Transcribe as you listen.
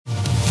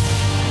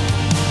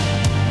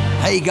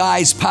Hey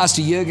guys,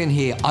 Pastor Jurgen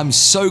here. I'm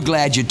so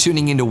glad you're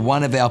tuning into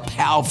one of our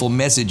powerful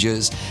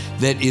messages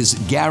that is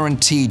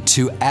guaranteed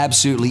to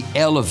absolutely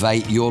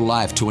elevate your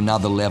life to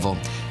another level.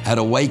 At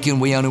Awaken,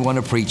 we only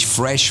want to preach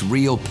fresh,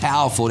 real,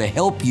 powerful to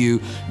help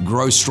you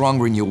grow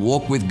stronger in your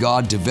walk with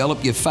God,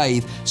 develop your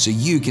faith so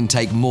you can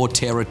take more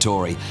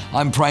territory.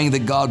 I'm praying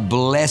that God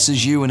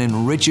blesses you and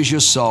enriches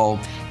your soul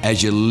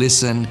as you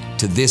listen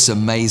to this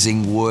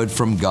amazing word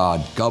from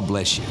God. God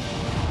bless you.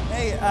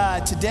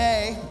 Hey,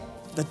 today,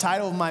 the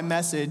title of my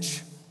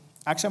message,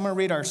 actually I'm going to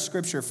read our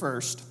scripture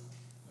first,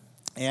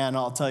 and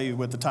I'll tell you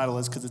what the title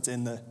is because it's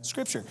in the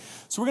scripture.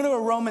 So we're going to go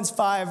to Romans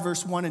 5,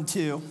 verse 1 and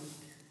 2.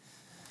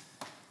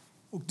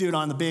 We'll do it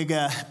on the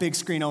big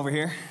screen over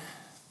here,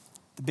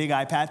 the big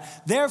iPad.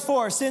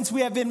 Therefore, since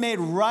we have been made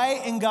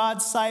right in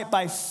God's sight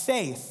by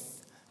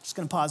faith, I'm just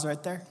going to pause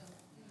right there.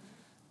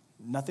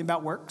 Nothing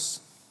about works.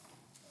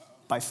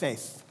 By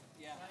faith.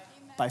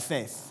 By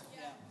faith.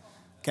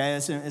 Okay,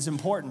 it's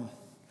important.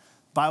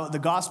 The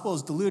gospel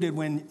is diluted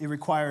when it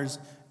requires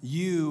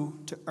you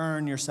to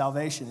earn your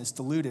salvation. It's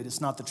diluted. It's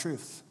not the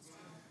truth.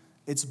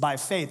 It's by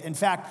faith. In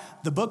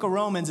fact, the book of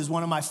Romans is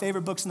one of my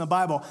favorite books in the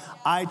Bible.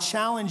 I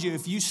challenge you,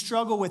 if you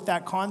struggle with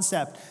that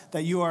concept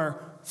that you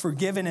are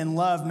forgiven and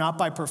loved not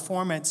by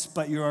performance,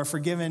 but you are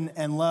forgiven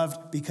and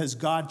loved because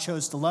God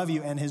chose to love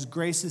you and his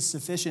grace is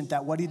sufficient,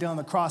 that what he did on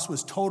the cross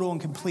was total and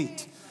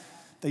complete,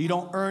 that you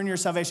don't earn your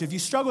salvation. If you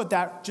struggle with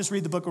that, just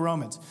read the book of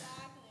Romans.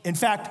 In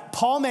fact,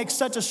 Paul makes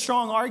such a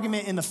strong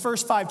argument in the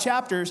first 5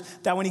 chapters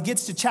that when he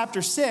gets to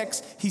chapter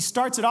 6, he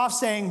starts it off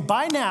saying,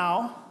 by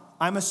now,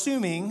 I'm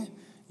assuming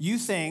you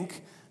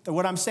think that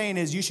what I'm saying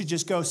is you should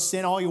just go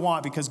sin all you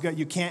want because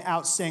you can't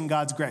out-sin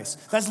God's grace.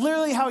 That's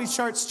literally how he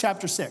starts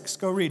chapter 6.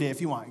 Go read it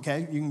if you want,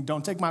 okay?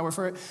 Don't take my word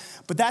for it.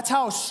 But that's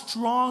how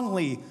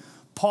strongly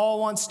Paul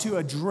wants to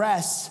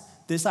address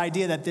this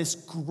idea that this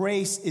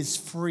grace is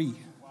free.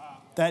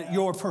 That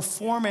your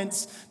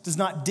performance does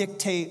not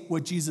dictate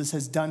what Jesus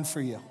has done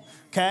for you,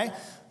 okay?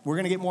 We're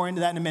going to get more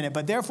into that in a minute.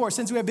 But therefore,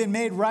 since we have been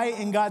made right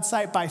in God's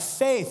sight by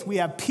faith, we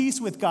have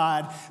peace with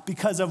God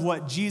because of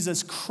what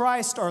Jesus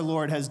Christ our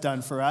Lord has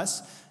done for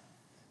us.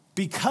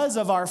 Because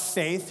of our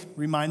faith,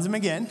 reminds him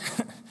again,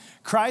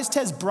 Christ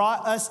has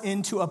brought us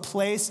into a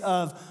place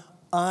of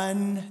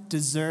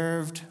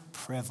undeserved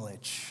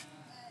privilege.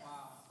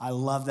 I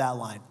love that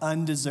line,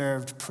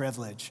 undeserved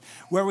privilege,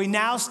 where we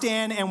now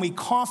stand and we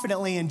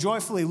confidently and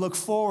joyfully look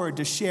forward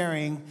to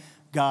sharing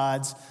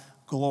God's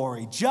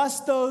glory.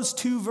 Just those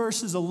 2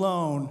 verses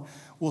alone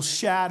will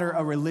shatter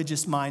a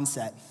religious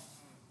mindset.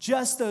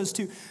 Just those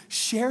 2.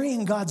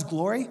 Sharing God's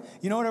glory,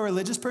 you know what a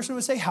religious person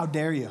would say? How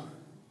dare you?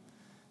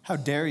 How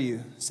dare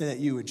you say that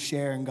you would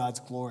share in God's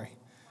glory?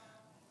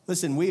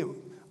 Listen,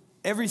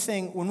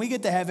 when we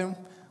get to heaven,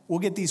 we'll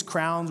get these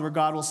crowns where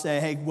God will say,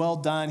 hey, well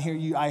done.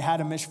 Here, I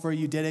had a mission for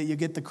you. You did it. You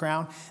get the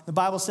crown. The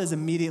Bible says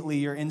immediately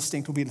your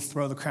instinct will be to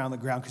throw the crown on the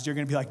ground because you're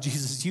going to be like,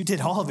 Jesus, you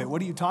did all of it.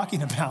 What are you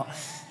talking about?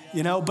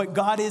 You know, but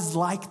God is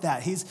like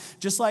that. He's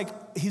just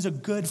like, he's a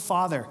good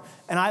father.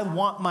 And I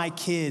want my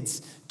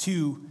kids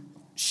to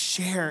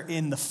share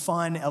in the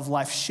fun of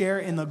life, share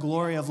in the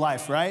glory of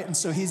life, right? And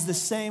so he's the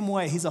same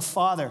way. He's a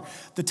father.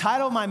 The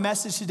title of my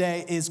message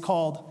today is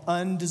called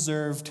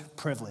Undeserved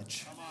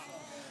Privilege.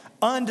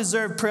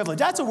 Undeserved privilege.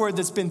 That's a word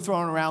that's been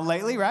thrown around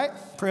lately, right?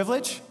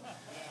 Privilege.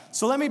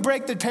 So let me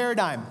break the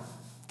paradigm,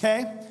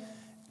 okay?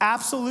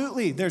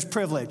 Absolutely, there's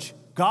privilege.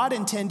 God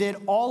intended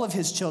all of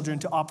his children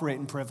to operate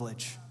in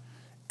privilege.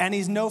 And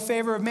he's no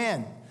favor of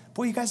man.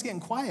 Boy, you guys are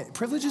getting quiet.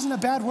 Privilege isn't a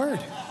bad word.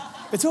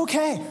 It's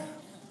okay.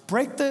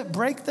 Break the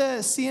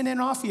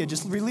CNN off you.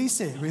 Just release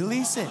it.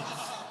 Release it.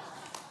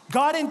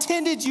 God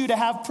intended you to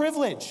have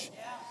privilege.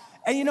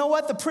 And you know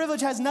what? The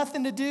privilege has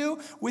nothing to do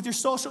with your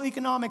social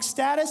economic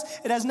status.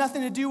 It has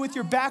nothing to do with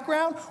your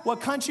background,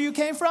 what country you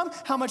came from,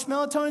 how much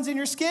melatonin's in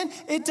your skin.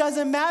 It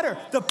doesn't matter.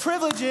 The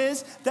privilege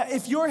is that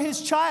if you're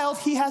his child,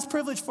 he has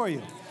privilege for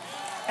you.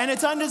 And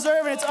it's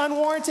undeserved and it's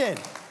unwarranted.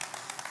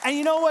 And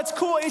you know what's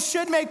cool? It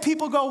should make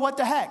people go, what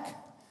the heck?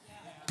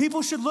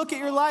 People should look at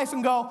your life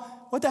and go,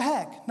 what the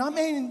heck? Not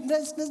mean, it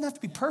doesn't have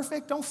to be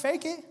perfect. Don't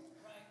fake it,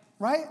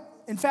 right?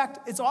 In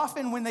fact, it's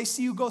often when they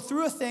see you go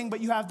through a thing, but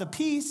you have the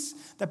peace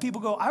that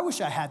people go, I wish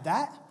I had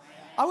that.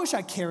 I wish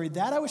I carried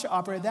that. I wish I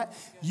operated that.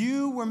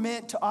 You were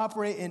meant to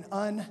operate in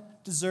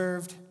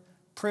undeserved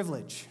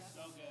privilege.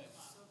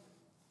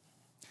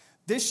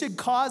 This should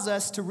cause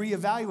us to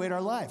reevaluate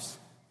our lives.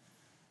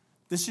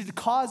 This should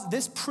cause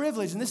this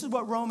privilege, and this is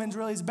what Romans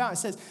really is about. It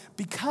says,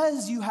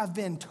 because you have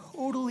been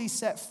totally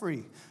set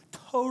free,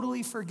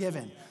 totally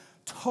forgiven,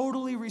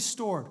 totally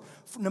restored,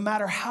 no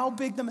matter how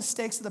big the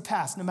mistakes of the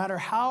past, no matter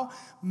how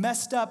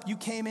messed up you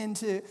came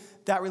into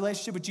that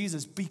relationship with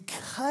Jesus,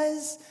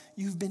 because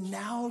you've been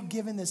now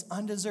given this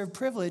undeserved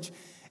privilege,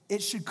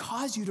 it should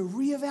cause you to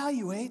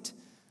reevaluate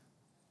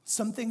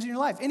some things in your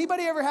life.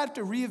 Anybody ever had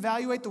to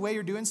reevaluate the way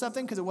you're doing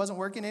something because it wasn't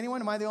working? Anyone?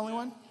 Am I the only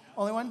one?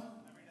 Only one?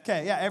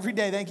 Okay, yeah, every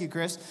day. Thank you,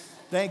 Chris.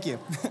 Thank you.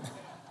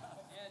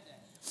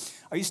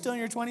 Are you still in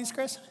your 20s,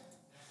 Chris?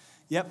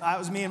 Yep, that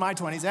was me in my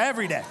 20s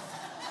every day.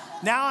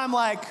 Now I'm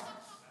like,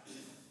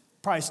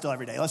 Probably still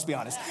every day, let's be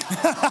honest.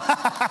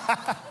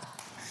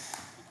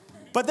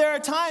 But there are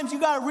times you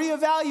got to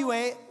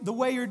reevaluate the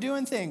way you're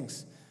doing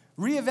things.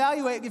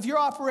 Reevaluate. If you're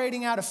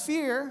operating out of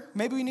fear,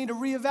 maybe we need to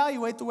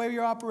reevaluate the way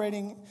you're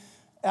operating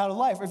out of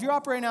life. Or if you're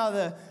operating out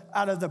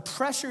of the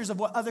pressures of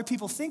what other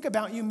people think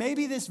about you,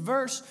 maybe this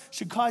verse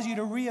should cause you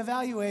to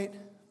reevaluate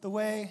the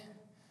way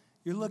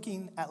you're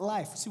looking at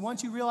life. See,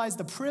 once you realize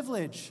the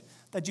privilege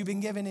that you've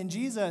been given in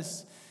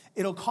Jesus,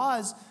 it'll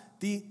cause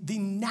the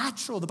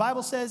natural, the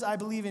Bible says, I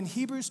believe in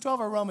Hebrews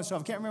 12 or Romans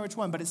 12, I can't remember which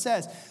one, but it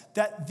says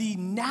that the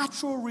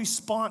natural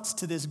response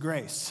to this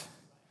grace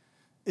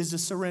is to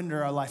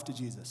surrender our life to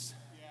Jesus.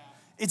 Yeah.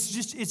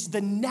 It's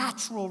the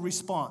natural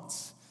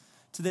response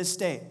to this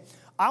state.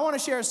 I want to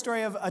share a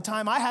story of a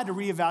time I had to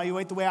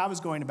reevaluate the way I was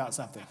going about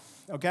something,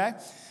 okay?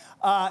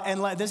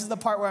 This is the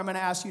part where I'm going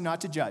to ask you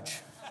not to judge,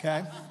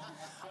 okay?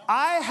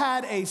 I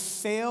had a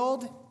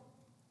failed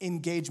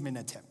engagement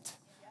attempt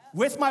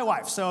with my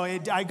wife. So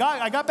I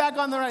got back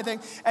on the right thing.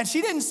 And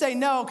she didn't say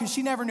no because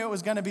she never knew it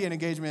was going to be an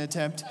engagement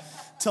attempt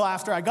till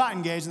after I got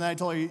engaged. And then I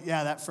told her,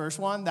 yeah, that first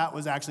one, that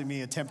was actually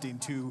me attempting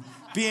to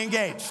be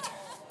engaged.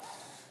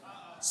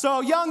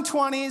 So young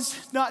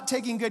 20s, not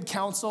taking good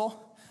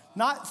counsel,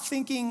 not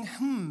thinking,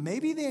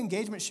 maybe the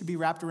engagement should be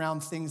wrapped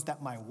around things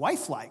that my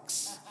wife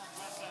likes.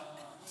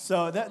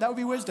 So that would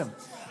be wisdom.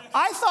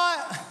 I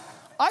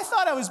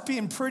thought I was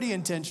being pretty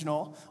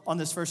intentional on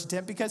this first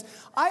attempt because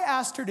I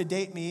asked her to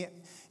date me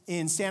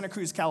in Santa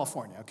Cruz,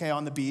 California, okay,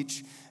 on the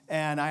beach.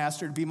 And I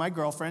asked her to be my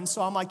girlfriend.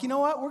 So I'm like, you know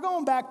what? We're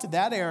going back to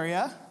that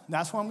area.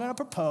 That's where I'm going to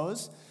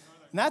propose.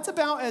 And that's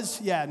about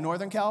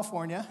Northern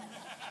California.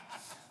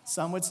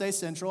 Some would say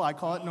central. I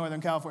call it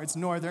Northern California. It's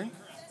northern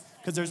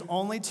because there's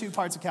only two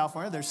parts of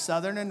California. There's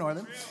southern and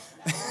northern.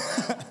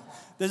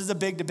 This is a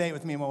big debate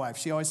with me and my wife.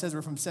 She always says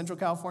we're from Central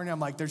California. I'm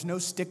like, there's no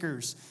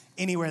stickers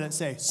anywhere that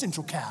say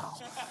Central Cal.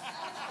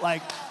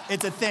 Like,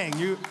 it's a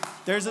thing.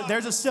 There's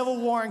a civil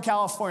war in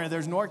California.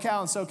 There's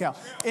NorCal and SoCal.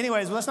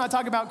 Anyways, let's not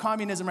talk about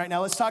communism right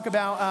now. Let's talk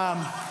about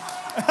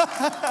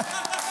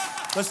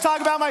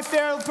my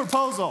failed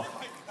proposal.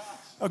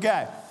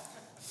 Okay.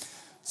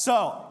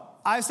 So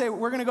I say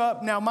we're going to go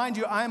up. Now, mind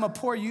you, I am a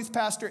poor youth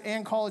pastor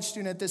and college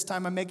student at this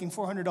time. I'm making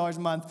 $400 a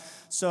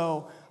month.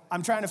 So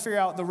I'm trying to figure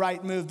out the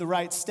right move, the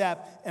right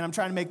step, and I'm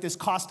trying to make this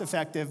cost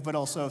effective but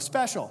also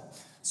special.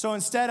 So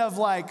instead of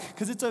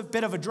because it's a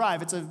bit of a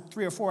drive, it's a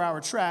 3 or 4 hour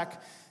trek,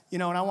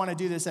 and I want to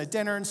do this at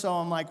dinner. And so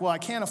I'm like, well, I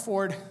can't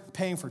afford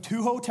paying for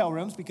 2 hotel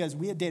rooms because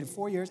we had dated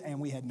 4 years and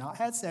we had not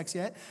had sex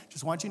yet.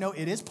 Just want you to know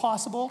it is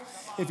possible.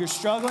 If you're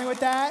struggling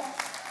with that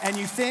and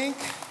you think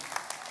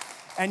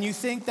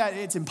that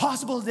it's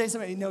impossible to date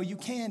somebody, no, you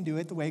can do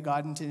it the way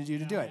God intended you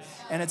to do it.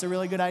 And it's a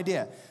really good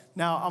idea.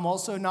 Now, I'm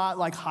also not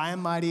high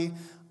and mighty.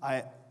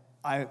 I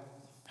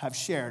have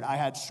shared. I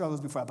had struggles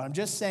before, but I'm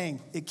just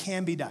saying it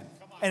can be done.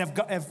 And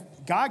if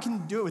God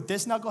can do it with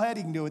this knucklehead,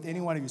 he can do it with any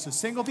one of you. So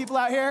single people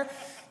out here,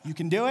 you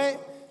can do it.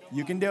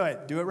 You can do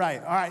it. Do it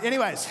right. All right,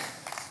 anyways.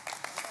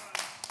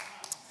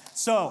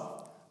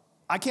 So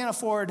I can't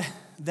afford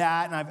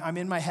that. And I'm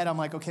in my head, I'm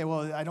like, okay,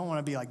 well, I don't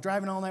want to be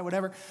driving all night,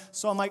 whatever.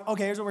 So I'm like,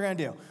 okay, here's what we're going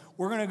to do.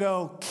 We're going to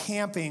go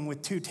camping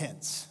with 2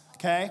 tents.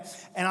 Okay?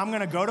 And I'm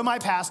going to go to my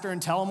pastor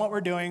and tell him what we're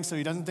doing so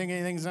he doesn't think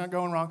anything's not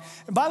going wrong.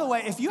 And by the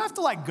way, if you have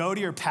to go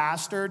to your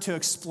pastor to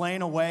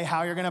explain away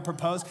how you're going to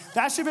propose,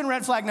 that should have been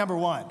red flag number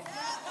 1.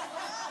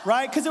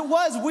 Right? Because it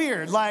was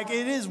weird.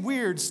 It is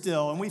weird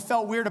still. And we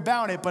felt weird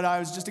about it, but I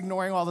was just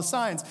ignoring all the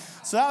signs.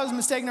 So that was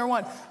mistake number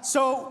 1.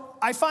 So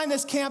I find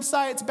this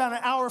campsite. It's about an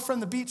hour from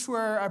the beach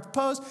where I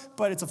proposed,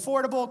 but it's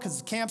affordable because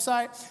it's a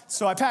campsite.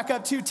 So I pack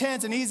up 2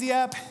 tents and easy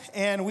up,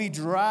 and we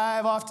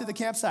drive off to the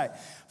campsite.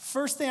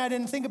 First thing I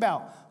didn't think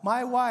about,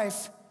 my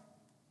wife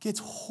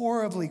gets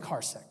horribly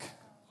car sick.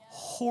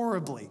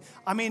 Horribly.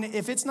 I mean,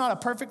 if it's not a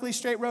perfectly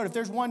straight road, if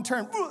there's one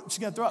turn, she's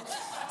going to throw up.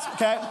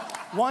 Okay?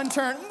 One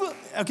turn,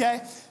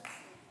 okay?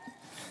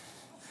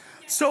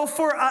 So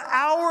for an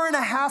hour and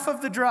a half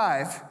of the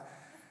drive,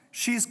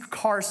 she's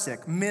car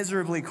sick,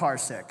 miserably car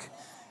sick.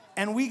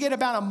 And we get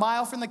about a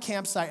mile from the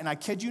campsite, and I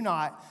kid you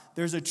not,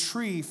 there's a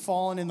tree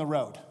fallen in the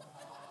road.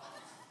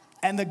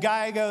 And the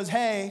guy goes,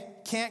 hey,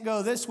 can't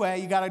go this way.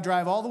 You got to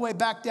drive all the way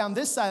back down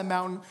this side of the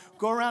mountain,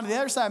 go around to the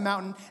other side of the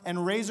mountain,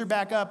 and razor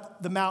back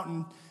up the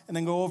mountain, and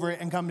then go over it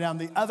and come down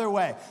the other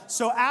way.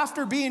 So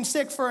after being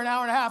sick for an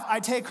hour and a half, I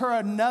take her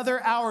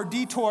another hour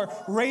detour,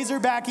 razor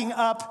backing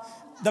up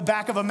the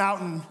back of a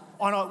mountain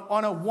on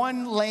a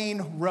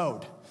 1-lane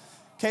road.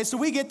 Okay, so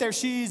we get there,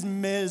 she's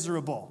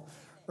miserable,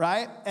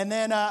 right? And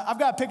then I've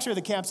got a picture of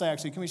the campsite,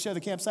 actually. Can we show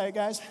the campsite,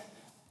 guys?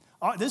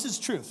 Oh, this is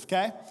truth,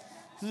 okay?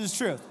 This is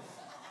truth.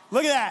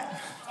 Look at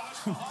that.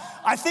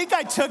 I think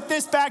I took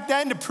this back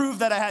then to prove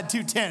that I had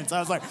 2 tents. I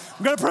was like,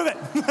 I'm going to prove it.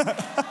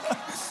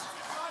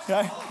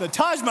 Okay? The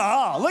Taj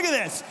Mahal. Look at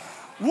this.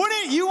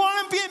 Wouldn't you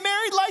want to get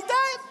married like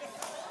that?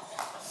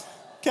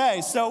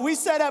 Okay, so we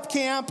set up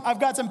camp. I've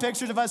got some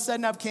pictures of us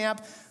setting up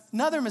camp.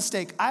 Another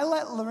mistake. I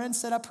let Loren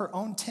set up her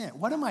own tent.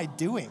 What am I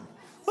doing?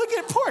 Look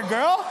at poor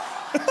girl.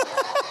 I'll make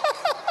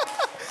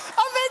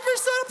her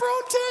set up her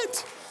own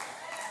tent.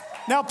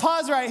 Now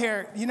pause right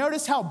here. You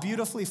notice how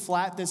beautifully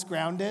flat this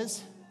ground is?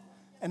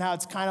 And how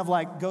it's kind of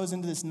like goes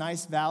into this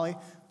nice valley?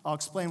 I'll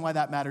explain why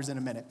that matters in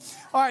a minute.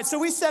 All right, so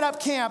we set up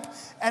camp,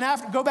 and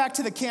go back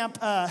to the camp,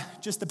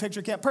 just the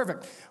picture camp,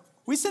 perfect.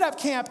 We set up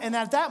camp, and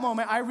at that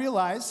moment, I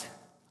realized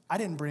I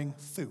didn't bring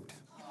food.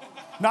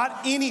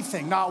 Not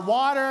anything, not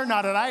water,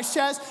 not an ice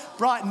chest,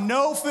 brought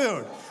no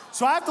food.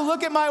 So I have to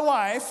look at my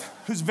wife,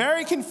 who's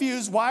very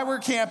confused why we're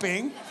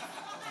camping,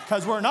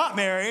 because we're not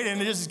married,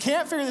 and just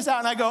can't figure this out,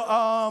 and I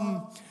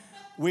go,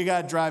 we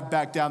gotta drive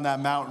back down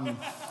that mountain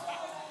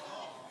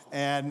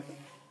and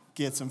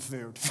get some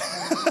food.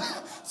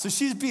 So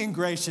she's being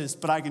gracious,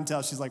 but I can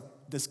tell she's like,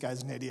 this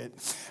guy's an idiot.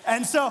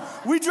 And so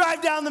we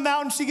drive down the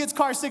mountain. She gets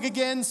car sick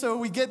again. So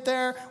we get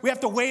there. We have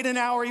to wait an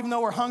hour, even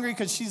though we're hungry,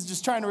 because she's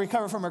just trying to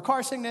recover from her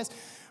car sickness.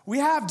 We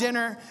have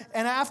dinner.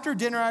 And after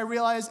dinner, I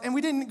realized, and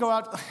we didn't go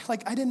out,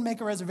 like, I didn't make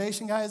a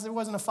reservation, guys. It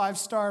wasn't a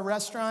 5-star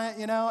restaurant,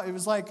 you know? It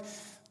was like,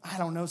 I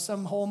don't know,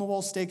 some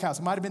hole-in-the-wall steakhouse.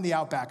 It might have been the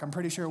Outback. I'm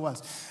pretty sure it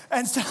was.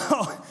 And so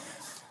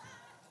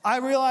I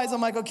realized,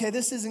 I'm like, okay,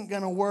 this isn't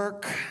going to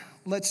work.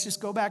 Let's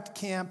just go back to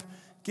camp,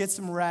 get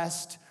some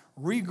rest,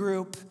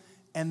 regroup,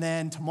 and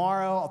then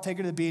tomorrow I'll take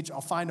her to the beach.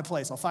 I'll find a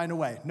place. I'll find a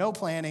way. No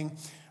planning,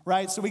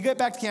 right? So we get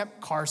back to camp,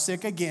 car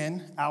sick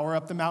again, hour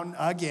up the mountain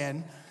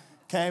again.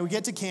 Okay, we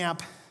get to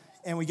camp,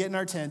 and we get in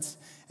our tents,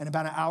 and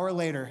about an hour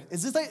later,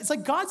 it's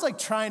like God's like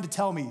trying to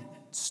tell me,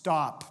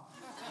 stop.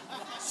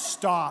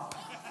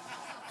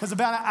 Because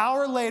about an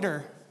hour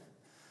later,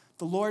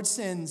 the Lord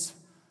sends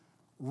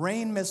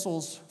rain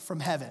missiles from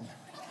heaven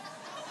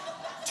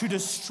to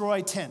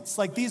destroy tents.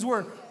 Like these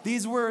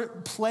were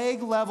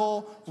plague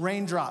level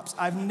raindrops.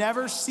 I've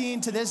never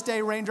seen to this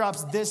day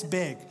raindrops this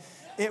big.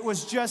 It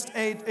was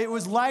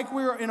like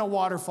we were in a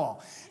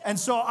waterfall. And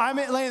so I'm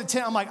laying in the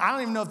tent. I'm like, I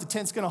don't even know if the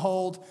tent's gonna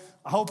hold.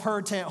 I hope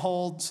her tent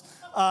holds.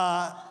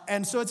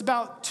 And so it's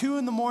about 2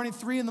 in the morning,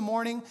 3 in the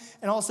morning,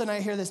 and all of a sudden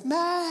I hear this,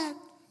 Matt.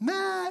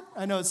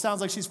 I know it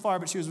sounds like she's far,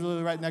 but she was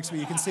really right next to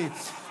me. You can see,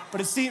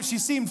 but she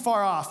seemed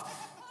far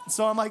off.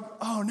 So I'm like,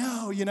 oh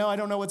no, I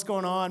don't know what's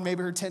going on.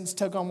 Maybe her tent's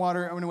took on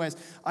water. Anyways,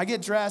 I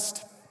get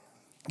dressed,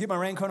 get my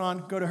raincoat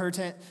on, go to her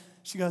tent.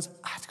 She goes,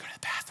 I have to go to the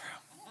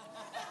bathroom.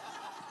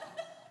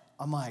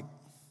 I'm like,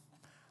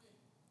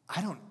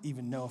 I don't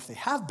even know if they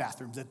have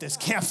bathrooms at this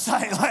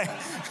campsite.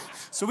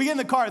 So we get in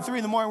the car at 3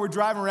 in the morning. We're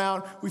driving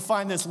around. We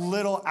find this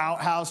little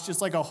outhouse,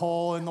 just like a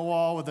hole in the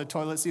wall with a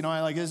toilet seat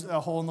on it. There's a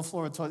hole in the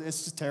floor with a toilet.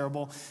 It's just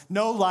terrible.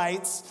 No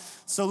lights.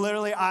 So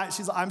literally,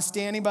 I'm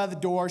standing by the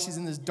door. She's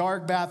in this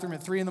dark bathroom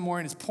at 3 in the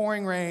morning. It's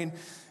pouring rain.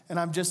 And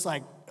I'm just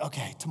like,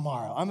 okay,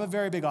 tomorrow. I'm a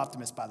very big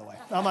optimist, by the way.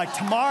 I'm like,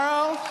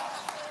 tomorrow,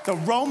 the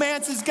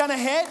romance is going to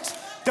hit.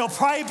 There'll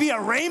probably be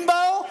a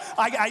rainbow.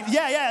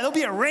 There'll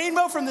be a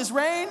rainbow from this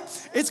rain.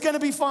 It's going to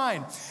be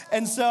fine.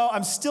 And so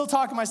I'm still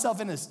talking myself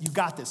into this. You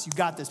got this,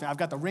 man. I've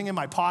got the ring in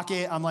my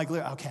pocket. I'm like,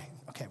 okay,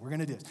 we're going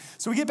to do this.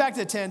 So we get back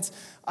to the tents.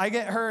 I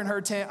get her in her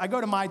tent. I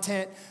go to my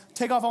tent,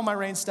 take off all my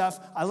rain stuff.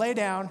 I lay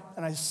down,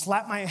 and I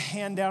slap my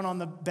hand down on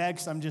the bed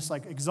because I'm just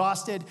like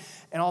exhausted.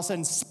 And all of a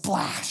sudden,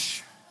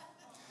 splash.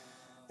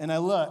 And I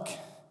look,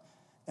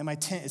 and my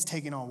tent is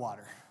taking on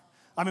water.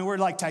 I mean, we're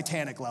like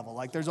Titanic level.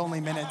 Like there's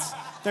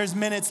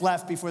minutes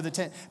left before the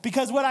tent.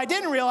 Because what I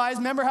didn't realize,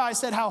 remember how I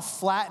said how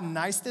flat and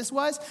nice this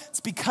was?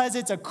 It's because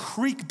it's a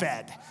creek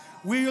bed.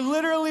 We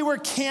literally were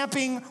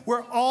camping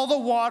where all the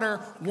water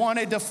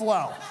wanted to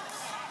flow.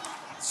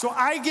 So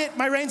I get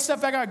my rain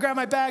stuff back, I grab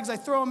my bags, I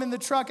throw them in the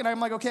truck, and I'm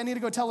like, okay, I need to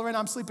go tell Lorena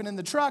I'm sleeping in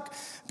the truck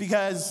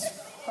because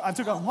I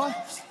took on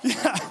what?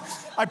 Yeah,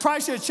 I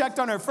probably should have checked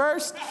on her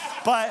first,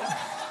 but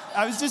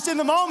I was just in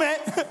the moment.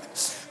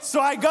 So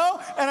I go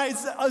and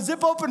I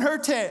zip open her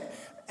tent,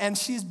 and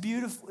she's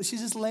beautiful. She's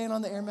just laying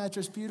on the air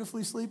mattress,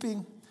 beautifully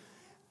sleeping.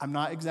 I'm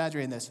not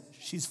exaggerating this.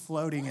 She's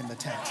floating in the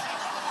tent.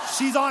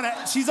 She's on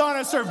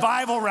a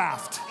survival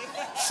raft.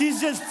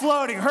 She's just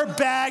floating. Her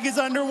bag is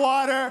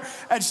underwater,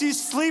 and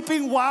she's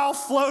sleeping while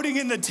floating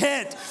in the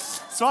tent.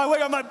 So I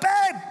wake up, I'm like,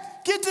 babe,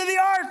 get to the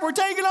ark. We're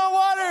taking on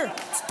water.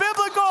 It's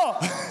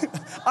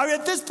biblical. I mean,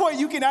 at this point,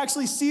 you can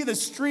actually see the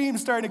stream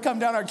starting to come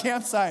down our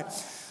campsite.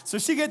 So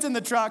she gets in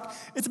the truck.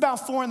 It's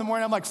about 4 in the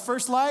morning. I'm like,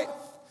 first light,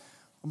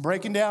 I'm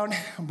breaking down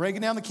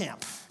the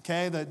camp.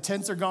 Okay, the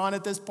tents are gone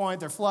at this point.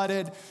 They're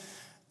flooded.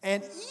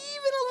 And even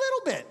a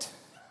little bit,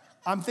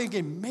 I'm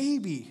thinking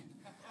maybe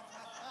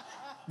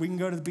we can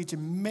go to the beach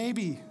and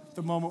maybe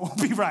the moment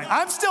will be right.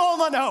 I'm still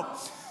holding on to hope.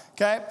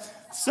 Okay,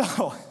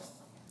 so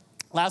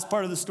last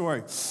part of the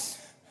story.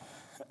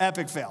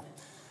 Epic fail.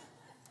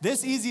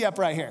 This easy up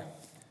right here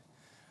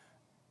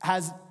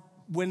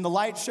when the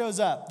light shows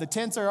up, the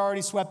tents are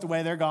already swept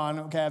away. They're gone.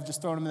 Okay, I've just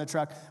thrown them in the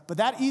truck. But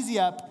that easy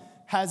up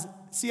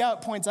see how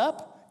it points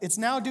up? It's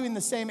now doing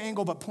the same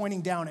angle but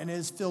pointing down, and it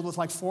is filled with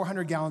like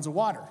 400 gallons of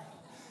water.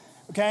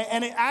 Okay,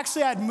 and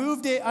I'd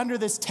moved it under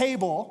this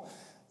table.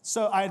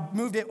 So I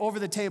moved it over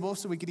the table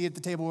so we could eat at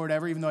the table or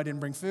whatever, even though I didn't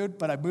bring food,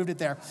 but I moved it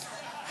there.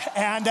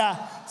 And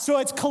so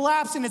it's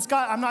collapsed, and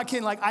I'm not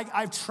kidding, like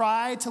I've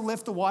tried to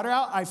lift the water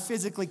out. I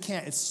physically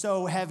can't. It's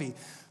so heavy.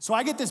 So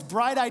I get this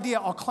bright idea.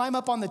 I'll climb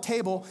up on the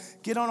table,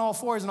 get on all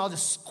fours, and I'll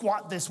just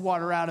squat this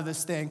water out of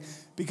this thing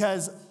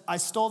because I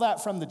stole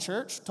that from the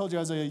church. Told you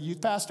I was a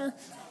youth pastor.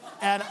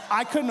 And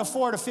I couldn't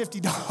afford a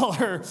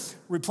 $50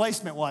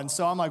 replacement one.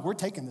 So I'm like, we're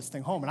taking this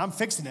thing home, and I'm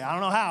fixing it. I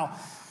don't know how.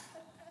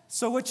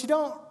 So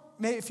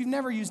if you've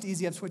never used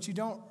Easy Ups, what you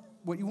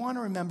want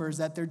to remember is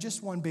that they're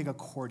just one big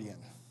accordion.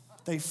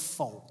 They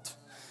fold.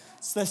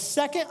 So the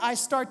second I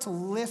start to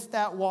lift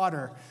that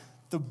water,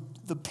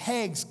 the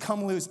pegs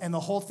come loose and the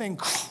whole thing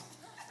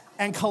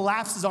and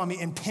collapses on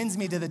me and pins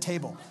me to the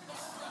table.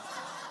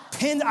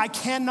 Pinned, I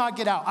cannot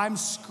get out. I'm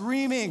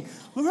screaming,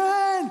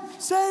 Loren,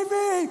 save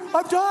me,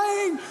 I'm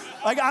dying.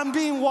 Like I'm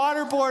being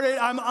waterboarded,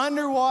 I'm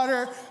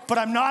underwater, but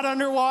I'm not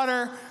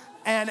underwater.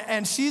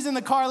 And she's in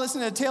the car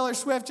listening to Taylor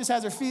Swift, just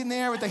has her feet in the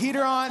air with the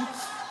heater on.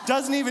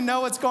 Doesn't even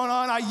know what's going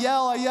on. I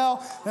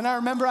yell. Then I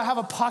remember I have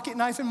a pocket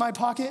knife in my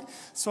pocket.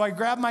 So I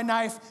grab my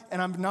knife, and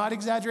I'm not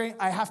exaggerating.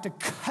 I have to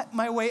cut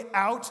my way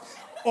out,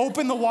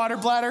 open the water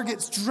bladder,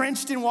 gets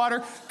drenched in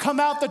water, come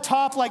out the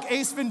top like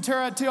Ace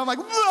Ventura too. I'm like,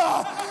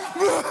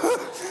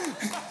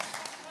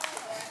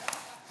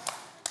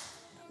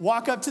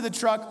 walk up to the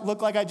truck,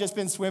 look like I'd just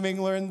been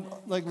swimming. Lauren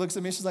looks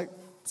at me, she's like,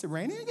 is it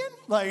raining again?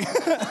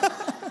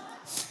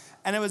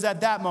 And it was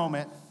at that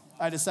moment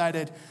I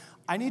decided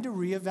I need to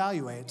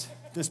reevaluate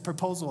this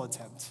proposal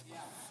attempt.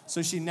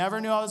 So she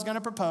never knew I was going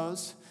to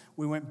propose.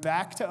 We went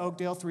back to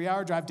Oakdale,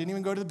 3-hour drive, didn't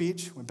even go to the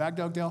beach, went back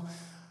to Oakdale.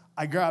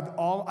 I grabbed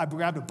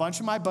a bunch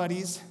of my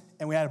buddies,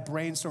 and we had a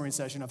brainstorming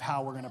session of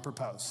how we're going to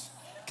propose,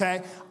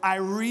 okay? I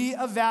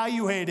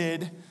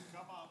reevaluated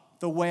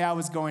the way I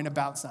was going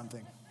about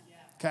something,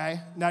 okay?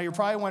 Now, you're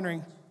probably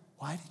wondering,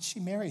 why did she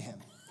marry him?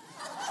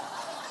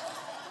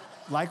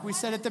 Like we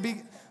said at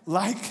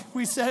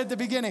the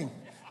beginning,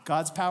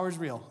 God's power is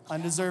real.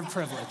 Undeserved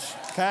privilege,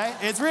 okay?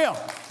 It's real.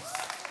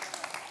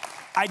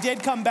 I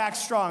did come back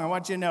strong. I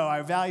want you to know.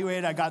 I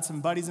evaluated. I got some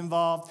buddies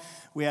involved.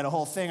 We had a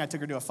whole thing. I took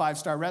her to a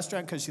 5-star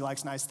restaurant because she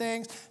likes nice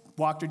things.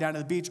 Walked her down to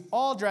the beach,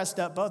 all dressed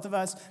up, both of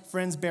us.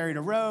 Friends buried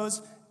a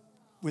rose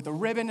with a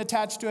ribbon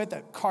attached to it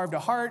that carved a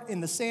heart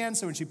in the sand.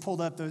 So when she pulled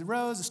up the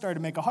rose, it started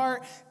to make a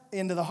heart.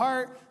 Into the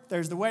heart,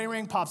 there's the wedding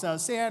ring, pops out of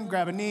the sand,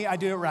 grab a knee. I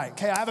do it right,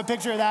 okay? I have a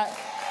picture of that.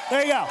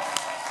 There you go.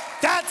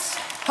 That's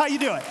how you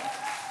do it.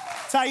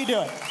 That's how you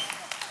do it.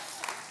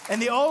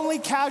 And the only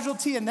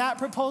casualty in that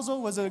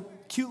proposal was a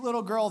cute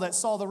little girl that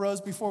saw the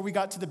rose before we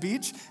got to the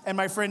beach, and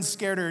my friends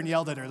scared her and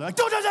yelled at her. They're like,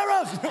 don't touch that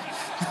rose!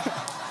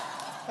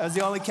 That was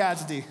the only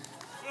casualty.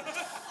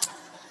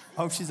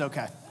 Hope she's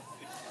okay.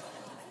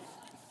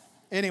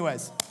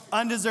 Anyways,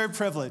 undeserved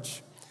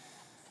privilege.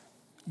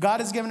 God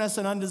has given us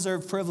an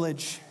undeserved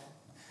privilege,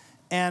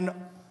 and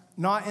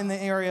not in the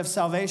area of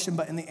salvation,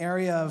 but in the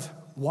area of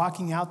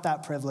walking out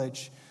that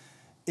privilege.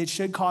 It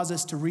should cause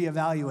us to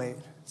reevaluate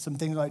some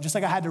things, just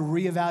like I had to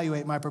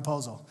reevaluate my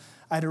proposal.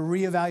 I had to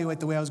reevaluate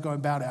the way I was going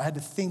about it. I had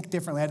to think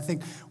differently. I had to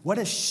think, what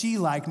is she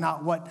like,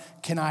 not what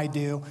can I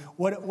do?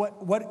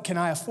 What can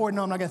I afford?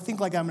 No, I'm not going to think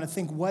like that. I'm going to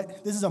think,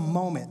 this is a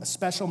moment, a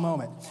special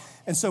moment.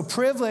 And so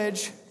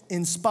privilege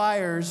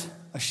inspires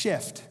a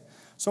shift.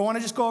 So I want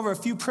to just go over a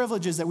few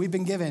privileges that we've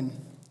been given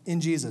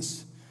in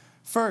Jesus.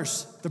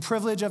 First, the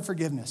privilege of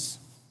forgiveness.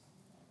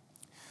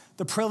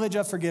 The privilege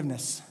of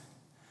forgiveness.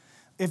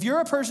 If you're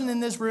a person in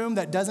this room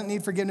that doesn't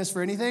need forgiveness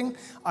for anything,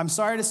 I'm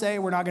sorry to say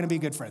we're not going to be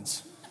good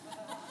friends.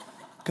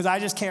 Because I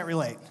just can't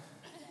relate.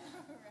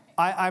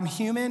 I'm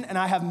human and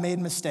I have made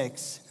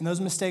mistakes. And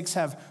those mistakes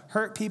have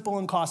hurt people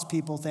and cost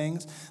people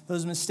things.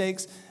 Those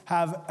mistakes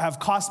have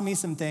cost me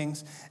some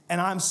things.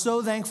 And I'm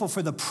so thankful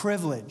for the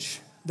privilege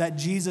that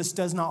Jesus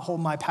does not hold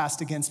my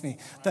past against me.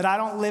 That I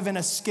don't live in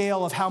a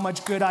scale of how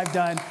much good I've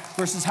done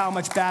versus how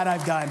much bad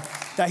I've done.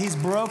 That he's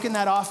broken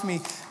that off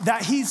me.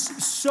 That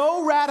he's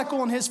so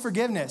radical in his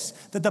forgiveness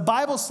that the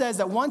Bible says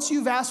that once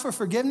you've asked for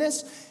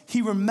forgiveness,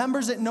 he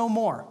remembers it no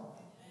more.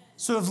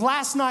 So if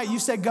last night you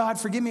said, God,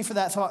 forgive me for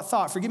that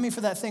thought, forgive me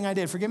for that thing I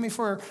did, forgive me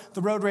for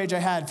the road rage I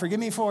had, forgive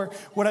me for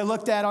what I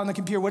looked at on the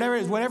computer, whatever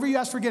it is, whatever you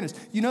ask forgiveness.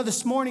 You know,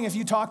 this morning, if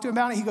you talk to him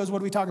about it, he goes,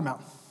 what are we talking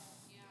about?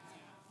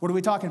 What are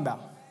we talking about?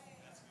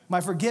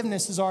 My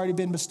forgiveness has already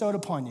been bestowed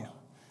upon you.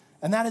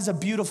 And that is a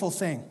beautiful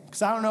thing.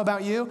 Because I don't know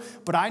about you,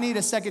 but I need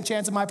a second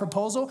chance at my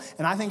proposal,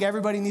 and I think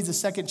everybody needs a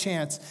second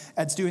chance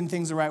at doing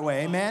things the right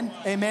way. Amen?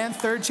 Amen?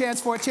 Third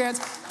chance, fourth chance.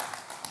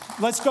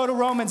 Let's go to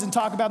Romans and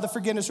talk about the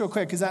forgiveness real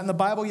quick. Is that in the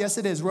Bible? Yes,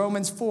 it is.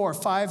 Romans 4,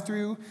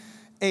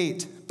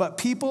 5-8. But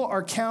people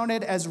are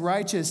counted as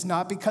righteous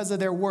not because of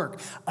their work.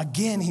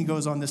 Again, he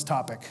goes on this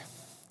topic.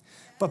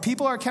 But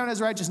people are counted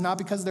as righteous not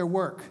because of their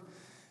work,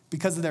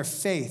 because of their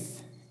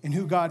faith in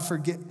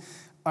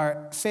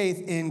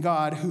faith in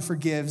God who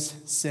forgives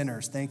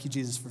sinners. Thank you,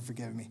 Jesus, for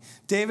forgiving me.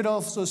 David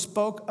also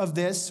spoke of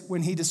this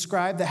when he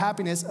described the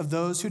happiness of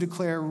those who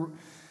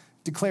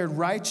declared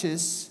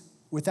righteous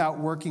without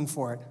working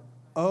for it.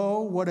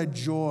 Oh, what a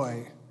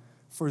joy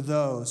for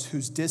those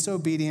whose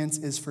disobedience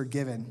is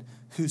forgiven,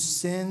 whose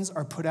sins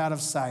are put out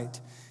of sight.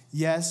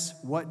 Yes,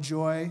 what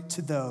joy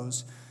to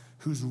those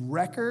whose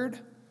record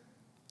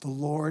the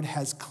Lord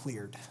has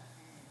cleared.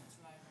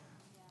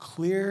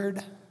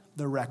 Cleared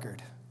the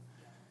record.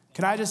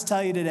 Can I just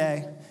tell you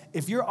today,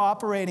 if you're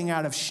operating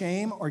out of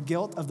shame or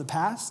guilt of the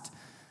past,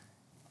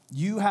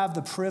 you have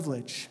the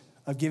privilege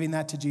of giving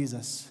that to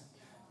Jesus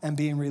and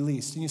being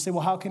released. And you say,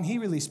 well, how can he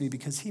release me?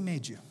 Because he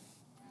made you.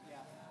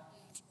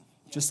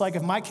 Just like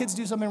if my kids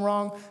do something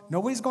wrong,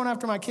 nobody's going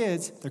after my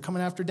kids. They're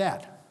coming after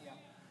dad.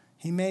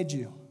 He made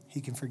you.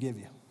 He can forgive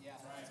you.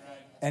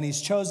 And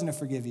he's chosen to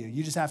forgive you.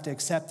 You just have to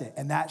accept it.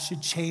 And that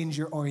should change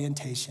your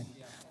orientation.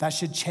 That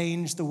should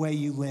change the way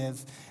you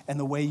live and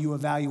the way you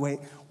evaluate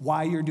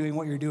why you're doing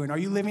what you're doing. Are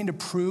you living to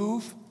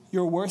prove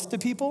your worth to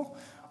people?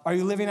 Are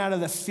you living out of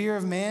the fear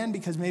of man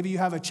because maybe you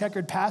have a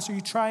checkered past? Are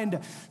you trying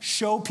to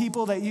show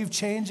people that you've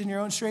changed in your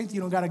own strength? You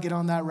don't got to get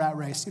on that rat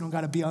race. You don't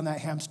got to be on that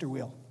hamster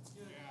wheel.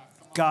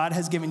 God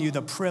has given you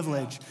the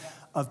privilege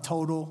of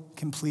total,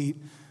 complete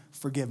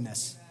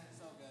forgiveness.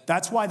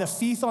 That's why the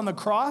thief on the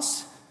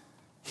cross,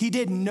 he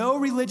did no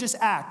religious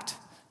act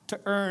to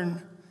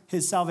earn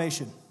his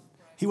salvation.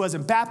 He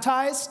wasn't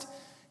baptized.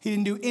 He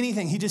didn't do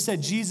anything. He just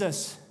said,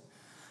 Jesus,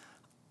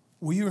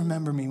 will you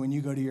remember me when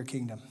you go to your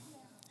kingdom?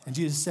 And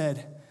Jesus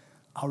said,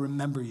 I'll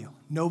remember you.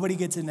 Nobody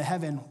gets into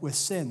heaven with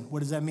sin. What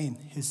does that mean?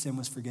 His sin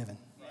was forgiven.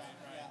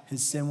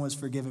 His sin was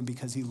forgiven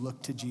because he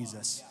looked to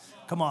Jesus.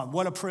 Come on,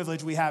 what a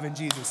privilege we have in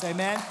Jesus.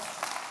 Amen.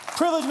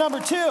 Privilege number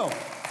 2.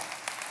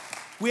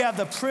 We have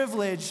the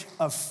privilege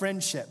of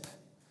friendship.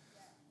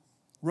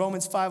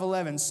 Romans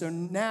 5:11, so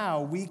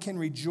now we can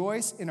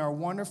rejoice in our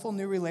wonderful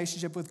new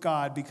relationship with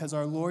God because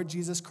our Lord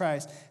Jesus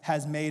Christ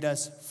has made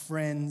us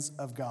friends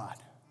of God.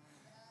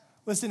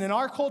 Listen, in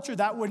our culture,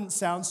 that wouldn't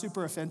sound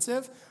super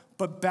offensive,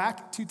 but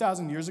back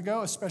 2,000 years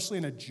ago, especially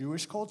in a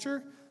Jewish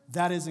culture,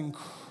 that is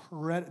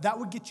incredible. That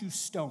would get you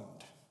stoned.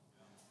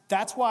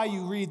 That's why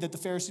you read that the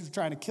Pharisees were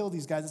trying to kill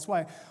these guys. That's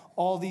why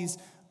all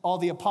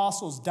the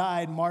apostles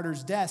died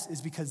martyrs' deaths, is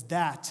because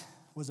that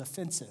was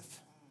offensive.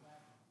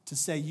 To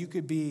say you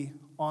could be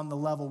on the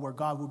level where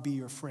God would be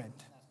your friend.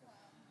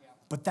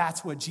 But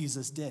that's what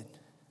Jesus did.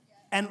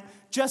 And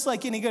just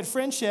like any good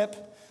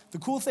friendship, the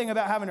cool thing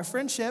about having a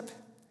friendship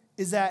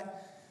is that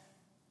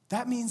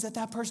means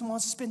that person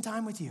wants to spend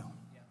time with you,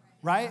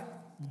 right?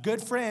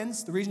 Good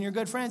friends, the reason you're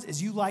good friends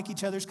is you like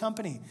each other's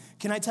company.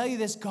 Can I tell you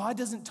this? God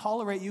doesn't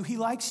tolerate you. He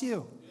likes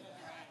you.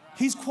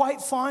 He's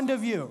quite fond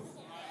of you.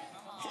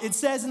 It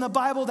says in the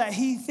Bible that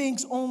he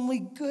thinks only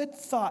good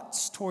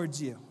thoughts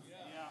towards you.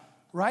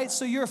 Right?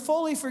 So you're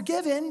fully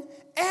forgiven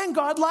and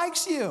God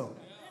likes you.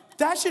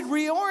 That should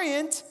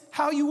reorient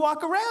how you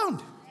walk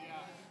around.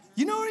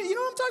 You know what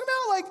I'm talking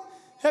about? Like,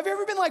 have you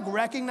ever been like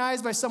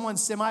recognized by someone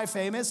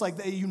semi-famous?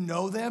 Like you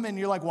know them and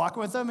you're like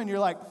walking with them and you're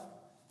like,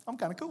 I'm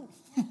kind of cool.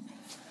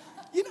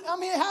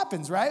 It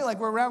happens, right? Like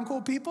we're around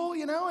cool people,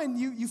 and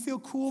you feel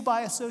cool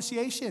by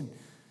association.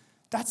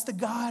 That's the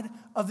God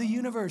of the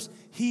universe.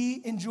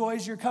 He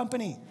enjoys your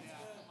company.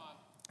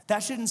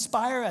 That should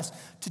inspire us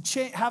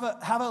to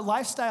have a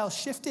lifestyle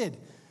shifted,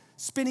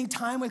 spending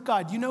time with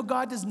God.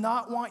 God does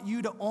not want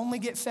you to only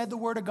get fed the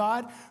word of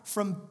God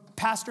from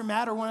Pastor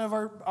Matt or one of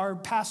our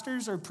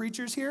pastors or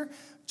preachers here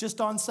just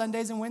on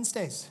Sundays and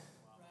Wednesdays.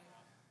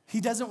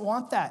 He doesn't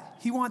want that.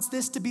 He wants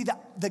this to be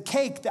the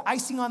cake, the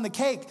icing on the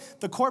cake,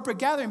 the corporate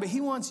gathering, but he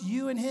wants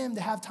you and him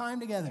to have time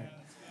together.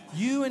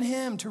 You and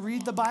him to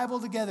read the Bible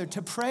together,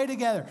 to pray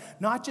together,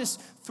 not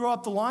just throw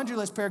up the laundry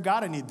list pair.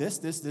 God, I need this,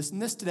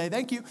 and this today.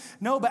 Thank you.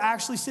 No, but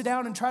actually sit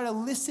down and try to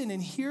listen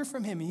and hear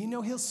from him. And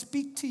he'll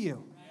speak to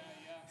you.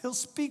 He'll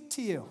speak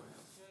to you.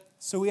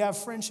 So we have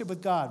friendship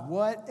with God.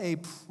 What a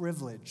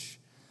privilege.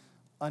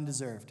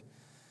 Undeserved.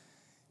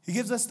 He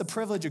gives us the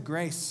privilege of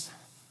grace.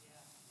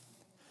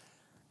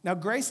 Now,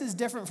 grace is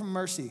different from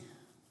mercy.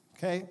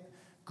 Okay?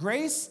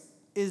 Grace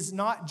is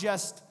not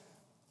just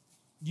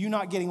you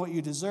not getting what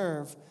you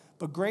deserve,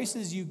 but grace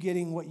is you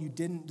getting what you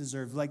didn't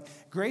deserve. Like,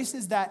 grace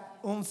is that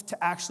oomph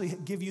to actually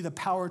give you the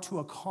power to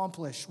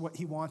accomplish what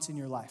he wants in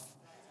your life.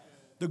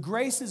 The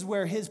grace is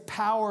where his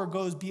power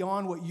goes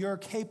beyond what you're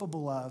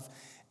capable of,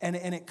 and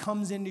it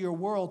comes into your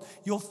world.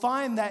 You'll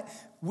find that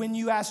when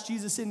you ask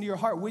Jesus into your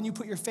heart, when you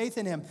put your faith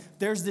in him,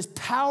 there's this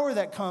power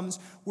that comes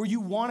where you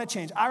want to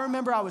change. I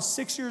remember I was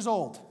 6 years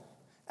old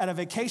at a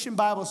vacation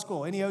Bible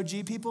school. Any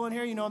OG people in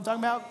here? You know what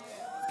I'm talking about?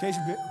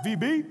 Vacation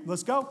VB,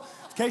 let's go.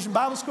 Vacation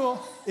Bible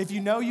school. If you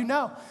know, you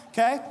know.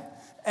 Okay?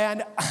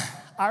 And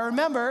I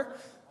remember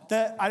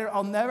that I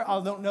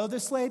don't know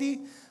this lady.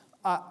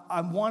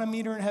 I want to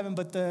meet her in heaven,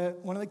 but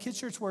one of the kids'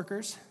 church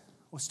workers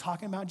was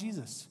talking about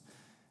Jesus.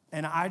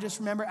 And I just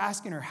remember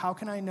asking her, how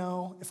can I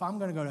know if I'm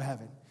going to go to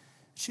heaven?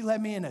 She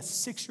led me in a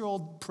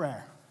 6-year-old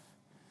prayer.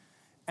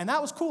 And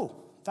that was cool.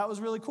 That was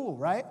really cool,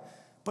 right?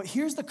 But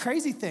here's the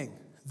crazy thing.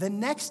 The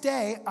next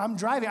day, I'm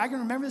driving. I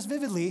can remember this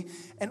vividly.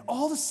 And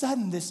all of a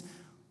sudden, this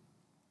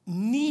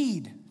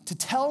need to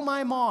tell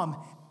my mom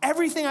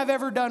everything I've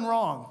ever done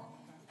wrong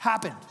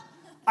happened.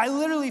 I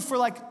literally, for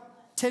like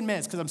 10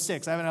 minutes, because I'm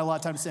 6, I haven't had a lot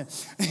of time to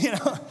sin.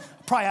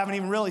 Probably haven't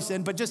even really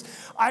sinned, but just,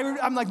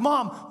 I'm like,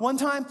 Mom, one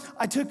time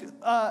I took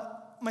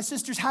my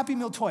sister's Happy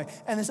Meal toy,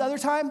 and this other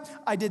time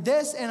I did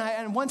this,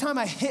 and one time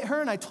I hit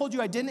her, and I told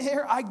you I didn't hit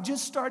her. I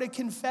just started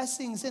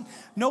confessing sin.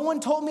 No one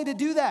told me to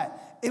do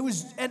that. It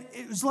was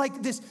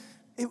like this.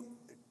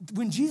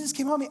 When Jesus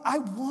came on me, I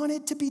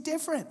wanted to be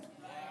different.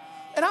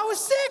 And I was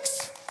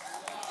 6.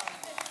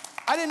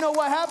 I didn't know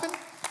what happened.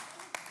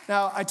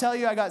 Now, I tell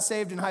you, I got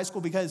saved in high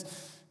school because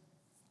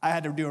I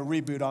had to do a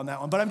reboot on that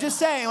one. But I'm just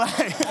saying,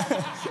 like,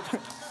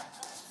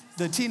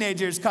 the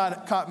teenagers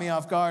caught me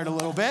off guard a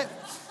little bit.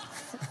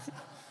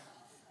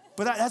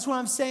 But that's what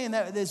I'm saying,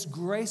 that this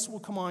grace will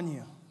come on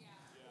you.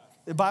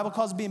 The Bible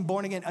calls it being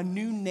born again. A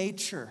new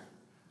nature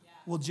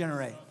will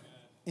generate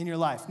in your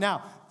life.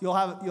 Now,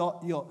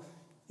 you'll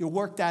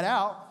work that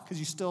out because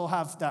you still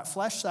have that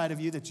flesh side of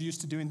you that's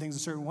used to doing things a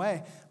certain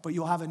way, but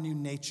you'll have a new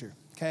nature.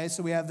 Okay,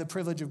 so we have the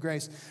privilege of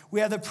grace. We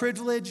have the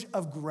privilege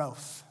of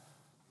growth.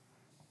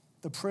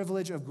 The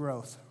privilege of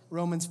growth.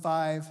 Romans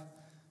 5,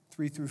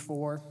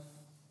 3-4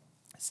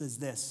 says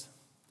this.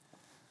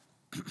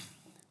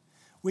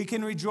 We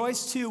can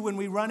rejoice too when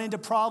we run into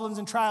problems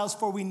and trials,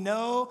 for we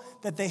know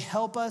that they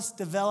help us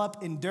develop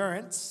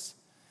endurance,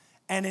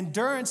 and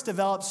endurance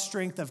develops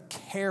strength of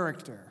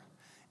character,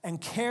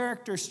 and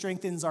character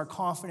strengthens our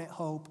confident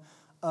hope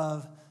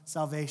of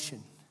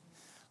salvation.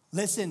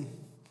 Listen,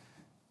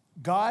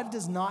 God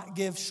does not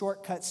give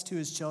shortcuts to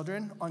his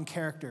children on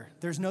character.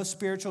 There's no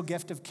spiritual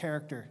gift of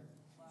character.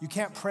 You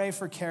can't pray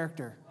for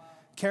character.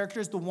 Character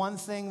is the one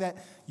thing that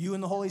you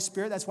and the Holy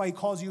Spirit, that's why he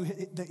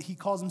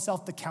calls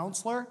himself the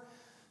counselor.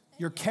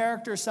 Your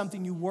character is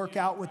something you work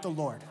out with the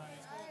Lord.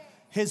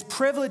 His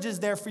privilege is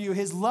there for you.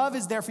 His love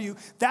is there for you.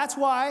 That's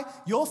why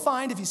you'll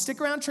find if you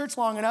stick around church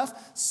long enough,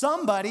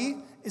 somebody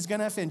is going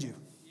to offend you.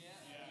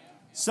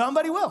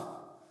 Somebody will.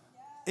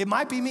 It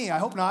might be me. I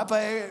hope not,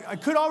 but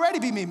it could already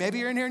be me. Maybe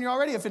you're in here and you're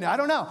already offended. I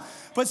don't know.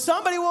 But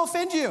somebody will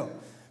offend you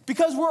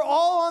because we're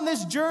all on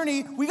this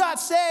journey. We got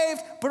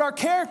saved, but our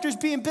character's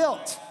being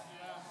built.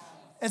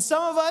 And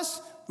some of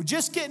us, we're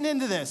just getting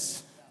into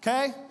this,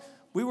 okay?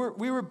 We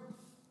were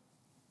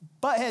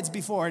butt heads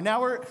before, and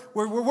now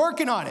we're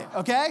working on it,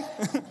 okay?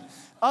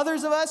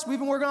 Others of us, we've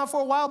been working on it for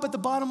a while, but the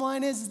bottom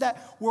line is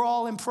that we're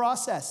all in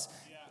process.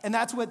 And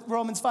that's what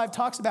Romans 5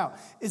 talks about,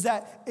 is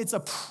that it's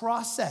a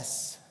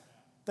process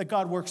that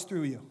God works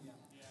through you.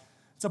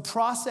 It's a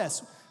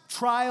process.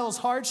 Trials,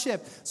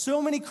 hardship.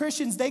 So many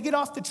Christians, they get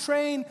off the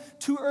train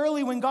too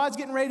early when God's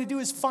getting ready to do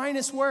his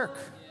finest work.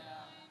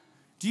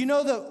 Do you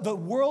know the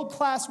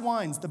world-class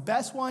wines, the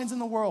best wines in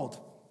the world,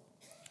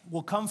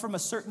 will come from a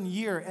certain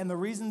year, and the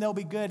reason they'll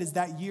be good is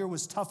that year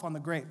was tough on the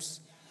grapes.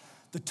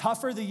 The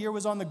tougher the year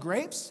was on the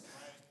grapes,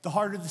 the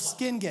harder the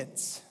skin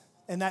gets.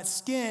 And that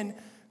skin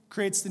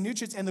creates the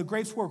nutrients, and the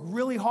grapes work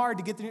really hard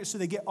to get the nutrients,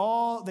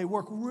 so they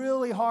work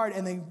really hard,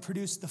 and they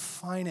produce the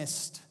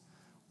finest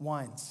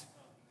wines.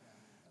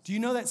 Do you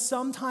know that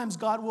sometimes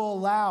God will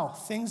allow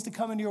things to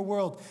come into your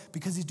world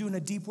because he's doing a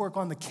deep work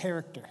on the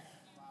character?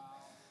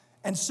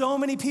 And so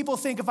many people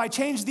think if I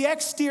change the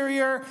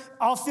exterior,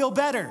 I'll feel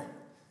better.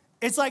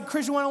 It's like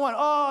Christian 101.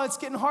 Oh, it's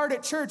getting hard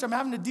at church. I'm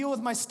having to deal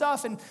with my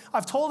stuff, and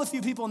I've told a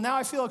few people, and now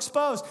I feel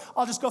exposed.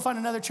 I'll just go find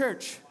another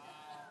church.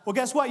 Well,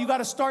 guess what? You got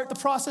to start the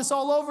process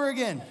all over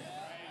again.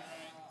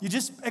 You're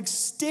just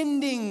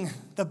extending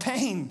the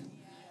pain.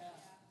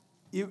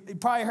 You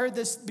probably heard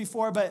this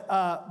before, but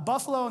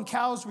buffalo and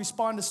cows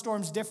respond to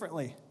storms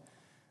differently.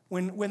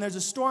 When there's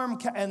a storm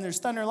and there's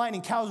thunder and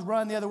lightning, cows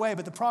run the other way.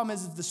 But the problem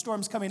is if the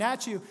storm's coming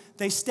at you,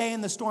 they stay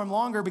in the storm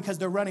longer because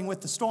they're running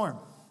with the storm.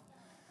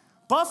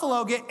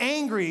 Buffalo get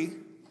angry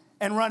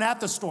and run at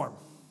the storm.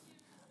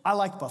 I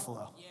like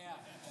buffalo.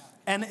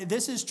 And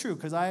this is true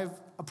because I've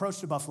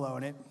approached a buffalo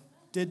and it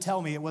did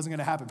tell me it wasn't going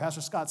to happen.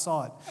 Pastor Scott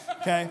saw it,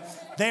 okay?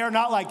 They are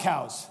not like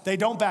cows. They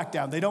don't back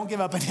down. They don't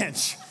give up an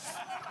inch.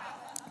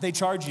 They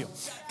charge you,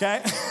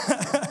 okay?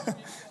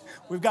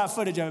 We've got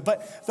footage of it.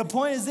 But the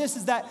point is this,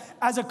 is that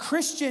as a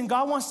Christian,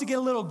 God wants to get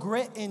a little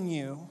grit in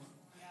you.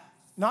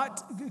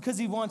 Not because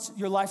he wants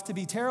your life to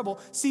be terrible.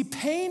 See,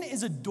 pain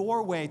is a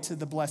doorway to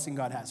the blessing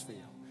God has for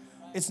you.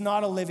 It's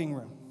not a living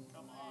room.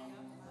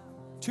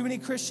 Too many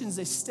Christians,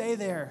 they stay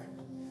there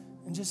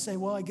and just say,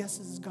 well, I guess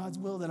this is God's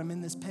will that I'm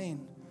in this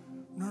pain.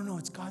 No,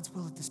 it's God's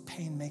will that this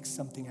pain makes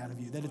something out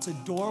of you, that it's a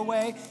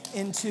doorway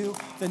into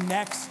the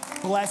next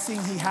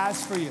blessing he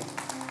has for you.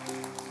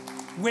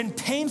 When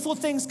painful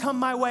things come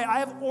my way, I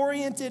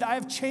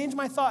have changed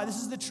my thought. This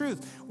is the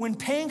truth. When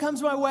pain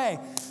comes my way,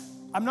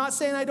 I'm not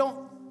saying I don't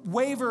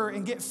waver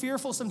and get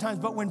fearful sometimes,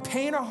 but when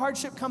pain or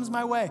hardship comes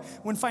my way,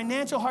 when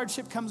financial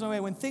hardship comes my way,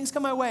 when things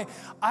come my way,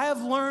 I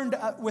have learned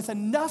with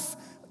enough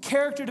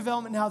character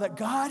development now that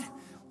God,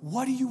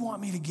 what do you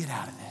want me to get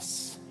out of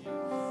this?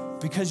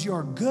 Because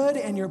you're good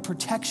and your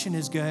protection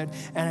is good.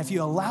 And if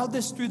you allow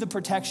this through the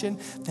protection,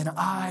 then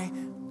I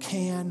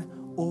can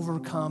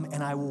overcome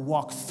and I will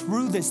walk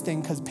through this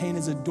thing because pain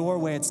is a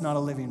doorway. It's not a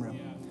living room.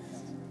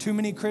 Too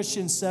many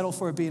Christians settle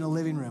for it being a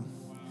living room.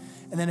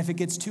 And then if it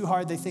gets too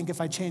hard, they think if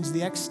I change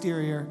the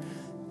exterior,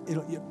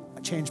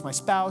 I change my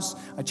spouse,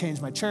 I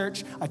change my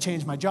church, I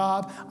change my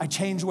job, I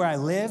change where I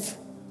live.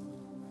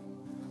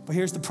 But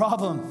here's the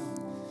problem.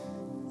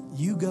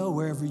 You go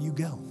wherever you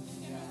go.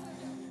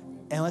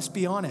 And let's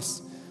be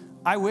honest,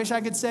 I wish I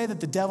could say that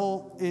the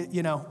devil,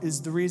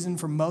 is the reason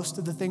for most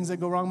of the things that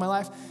go wrong in my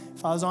life.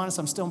 If I was honest,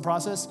 I'm still in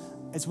process.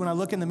 It's when I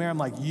look in the mirror, I'm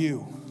like,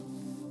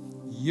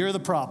 you're the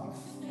problem.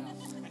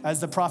 As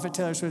the prophet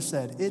Taylor Swift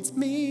said, it's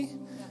me.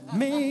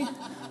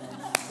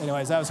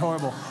 Anyways, that was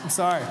horrible. I'm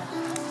sorry.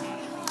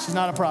 She's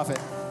not a prophet.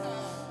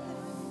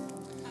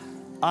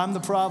 I'm the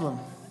problem.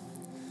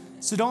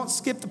 So don't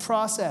skip the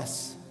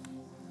process.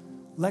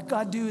 Let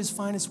God do his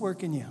finest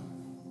work in you.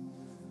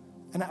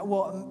 And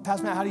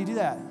Pastor Matt, how do you do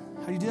that?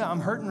 I'm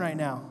hurting right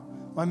now.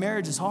 My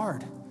marriage is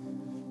hard.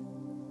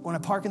 When I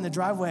park in the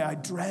driveway, I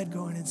dread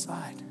going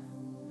inside.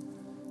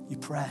 You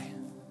pray.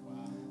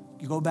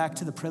 You go back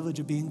to the privilege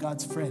of being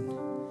God's friend.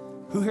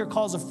 Who here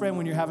calls a friend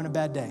when you're having a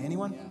bad day?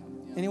 Anyone?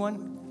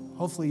 Anyone?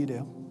 Hopefully you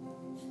do.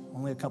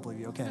 Only a couple of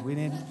you. Okay.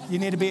 You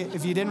need to be,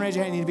 if you didn't raise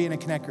your hand, you need to be in a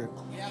connect group.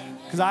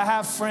 Because I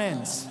have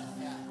friends.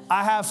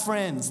 I have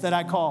friends that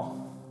I call.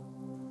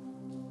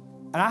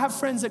 And I have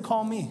friends that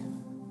call me.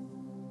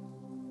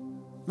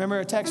 Remember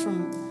a text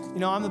from,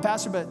 I'm the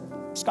pastor, but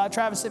Scott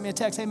Travis sent me a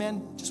text. Hey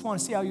man, just want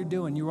to see how you're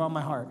doing. You were on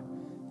my heart.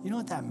 You know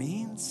what that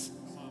means?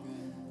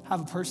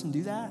 Have a person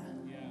do that?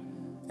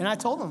 And I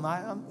told him,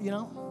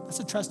 that's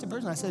a trusted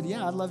person. I said,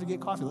 yeah, I'd love to get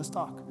coffee. Let's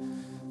talk.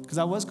 Because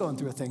I was going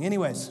through a thing.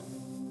 Anyways,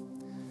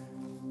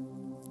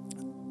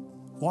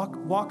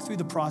 walk through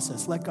the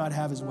process. Let God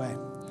have his way.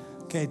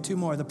 Okay, 2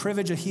 more. The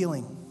privilege of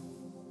healing.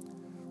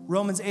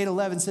 Romans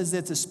 8:11 says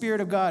that the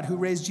Spirit of God who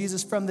raised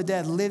Jesus from the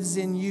dead lives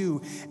in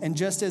you. And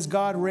just as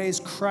God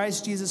raised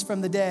Christ Jesus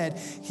from the dead,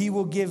 he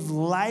will give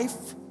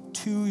life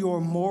to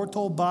your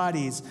mortal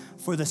bodies,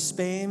 for the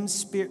same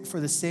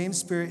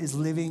Spirit is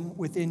living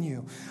within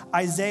you.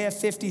 Isaiah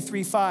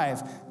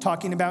 53:5,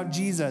 talking about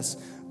Jesus.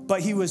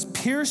 But he was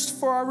pierced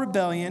for our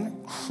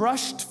rebellion,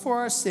 crushed for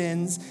our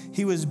sins.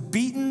 He was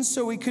beaten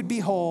so we could be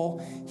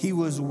whole. He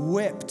was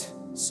whipped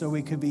so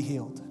we could be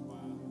healed.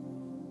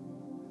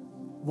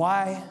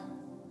 Why?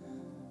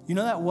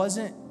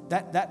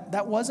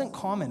 That wasn't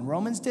common.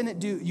 Romans didn't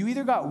do, you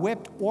either got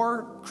whipped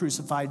or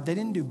crucified. They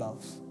didn't do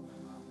both.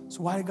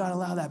 So why did God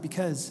allow that?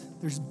 Because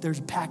there's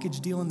a package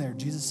deal in there.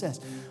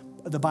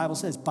 The Bible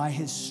says, by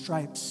his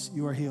stripes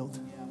you are healed.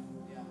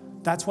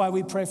 That's why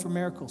we pray for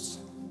miracles.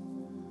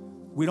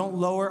 We don't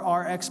lower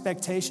our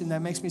expectation.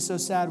 That makes me so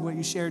sad what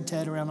you shared,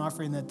 Ted, around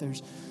offering, that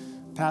there's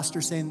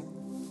pastors saying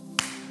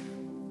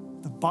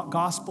the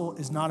gospel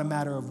is not a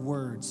matter of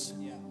words,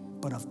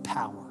 but of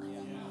power.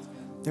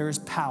 There is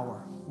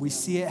power. We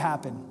see it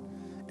happen.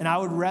 And I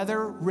would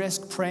rather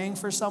risk praying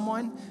for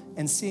someone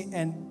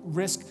and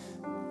risk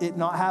it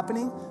not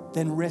happening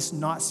than risk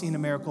not seeing a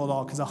miracle at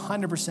all, because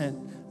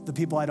 100% the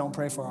people I don't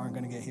pray for aren't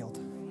going to get healed.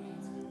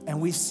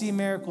 And we see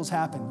miracles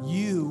happen.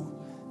 You,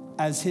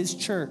 as his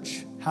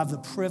church, have the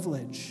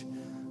privilege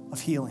of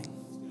healing.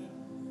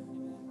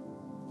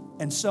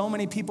 And so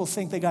many people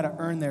think they got to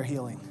earn their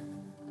healing.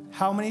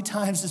 How many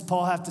times does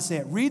Paul have to say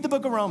it? Read the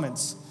book of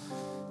Romans.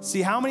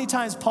 See how many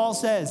times Paul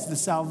says the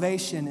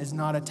salvation is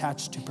not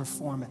attached to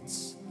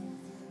performance.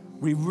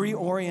 We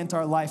reorient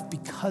our life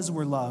because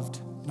we're loved,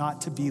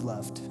 not to be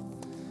loved.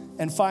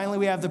 And finally,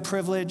 we have the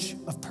privilege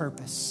of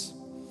purpose.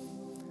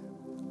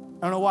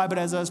 I don't know why, but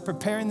as I was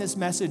preparing this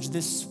message,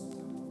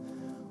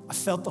 I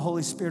felt the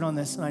Holy Spirit on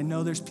this, and I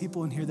know there's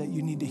people in here that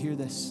you need to hear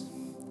this.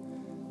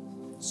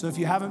 So if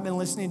you haven't been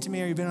listening to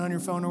me or you've been on your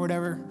phone or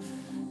whatever,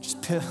 just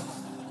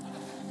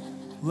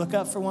look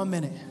up for 1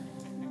 minute.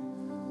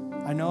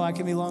 I know I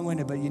can be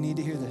long-winded, but you need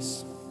to hear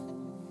this.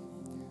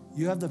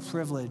 You have the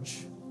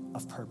privilege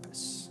of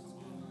purpose.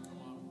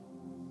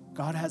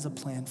 God has a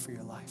plan for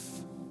your life.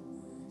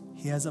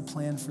 He has a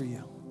plan for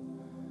you.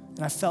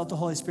 And I felt the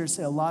Holy Spirit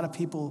say a lot of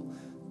people,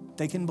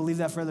 they can believe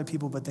that for other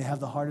people, but they have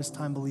the hardest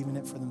time believing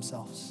it for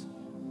themselves.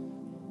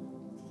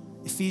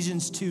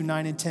 Ephesians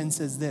 2:9-10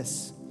 says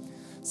this: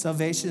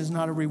 salvation is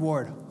not a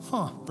reward.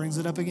 Brings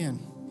it up again.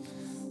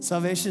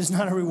 Salvation is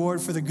not a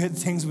reward for the good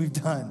things we've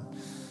done,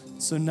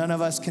 so none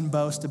of us can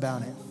boast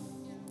about it.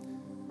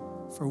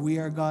 For we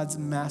are God's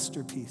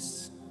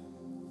masterpiece.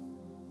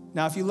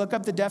 Now, if you look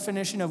up the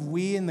definition of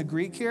we in the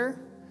Greek here,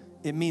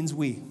 it means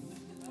we.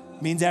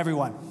 It means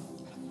everyone.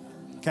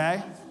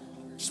 Okay?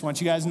 Just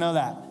want you guys to know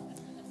that.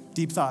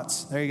 Deep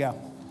thoughts. There you go.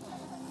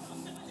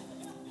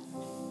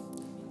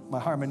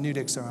 My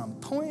hermeneutics are on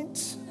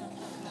point.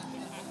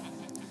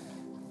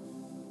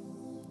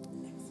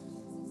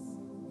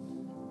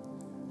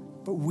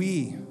 But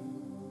we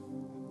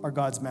are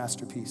God's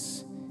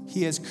masterpiece.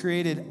 He has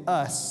created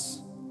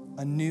us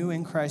anew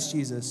in Christ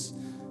Jesus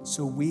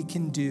so we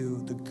can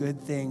do the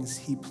good things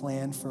he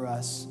planned for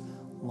us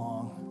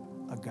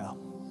long ago.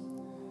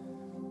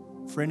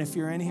 Friend, if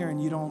you're in here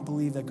and you don't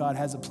believe that God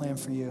has a plan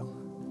for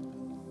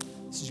you,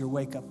 this is your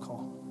wake-up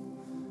call.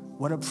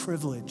 What a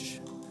privilege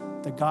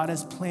that God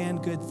has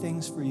planned good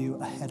things for you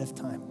ahead of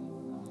time.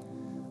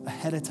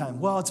 Ahead of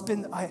time. Well,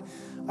 I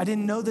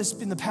didn't know this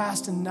in the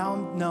past, and now,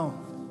 no,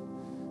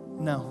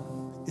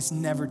 it's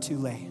never too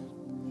late.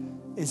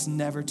 It's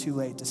never too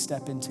late to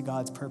step into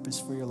God's purpose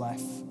for your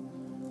life.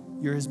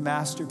 You're his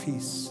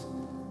masterpiece.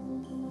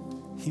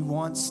 He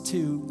wants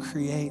to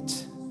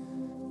create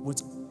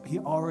he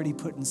already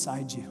put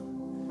inside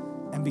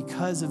you. And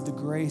because of the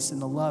grace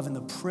and the love and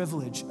the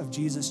privilege of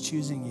Jesus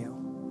choosing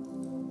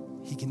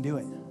you, he can do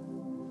it.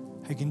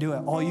 He can do it.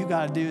 All you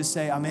got to do is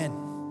say, I'm in.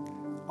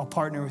 I'll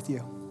partner with you.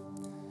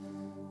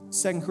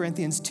 2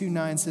 Corinthians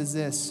 2:9 says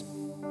this.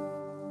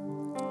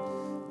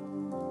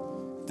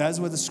 That is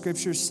what the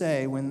scriptures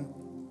say when,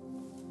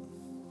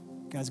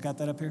 you guys got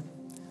that up here?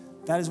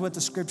 That is what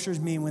the scriptures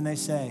mean when they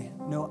say,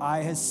 no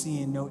eye has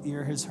seen, no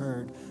ear has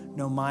heard,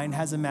 no mind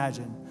has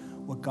imagined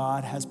what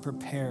God has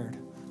prepared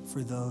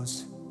for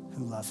those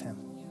who love him.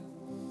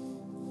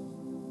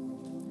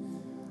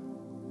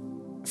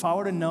 If I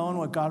would have known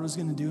what God was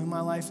going to do in my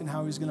life and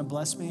how he was going to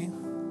bless me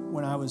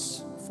when I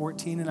was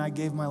 14 and I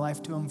gave my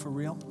life to him for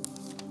real,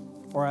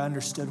 or I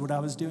understood what I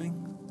was doing,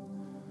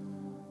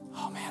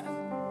 oh man,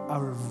 I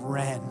would have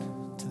ran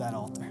to that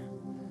altar.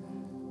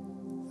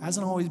 It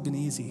hasn't always been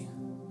easy,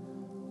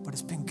 but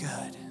it's been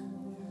good.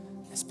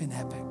 It's been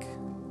epic.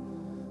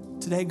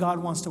 Today, God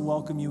wants to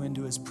welcome you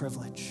into his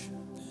privilege.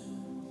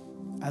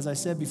 As I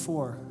said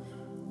before,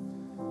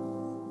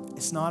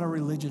 it's not a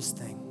religious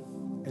thing.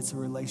 It's a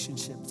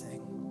relationship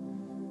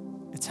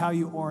thing. It's how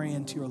you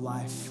orient your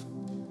life.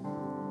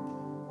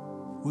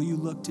 Will you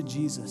look to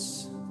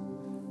Jesus,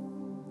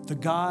 the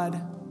God,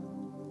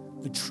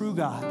 the true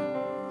God,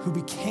 who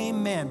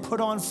became man, put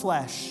on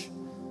flesh,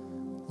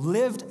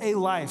 lived a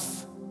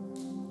life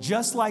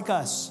just like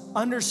us,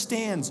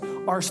 understands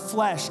our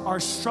flesh, our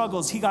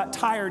struggles. He got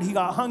tired, he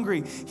got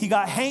hungry, he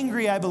got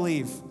hangry, I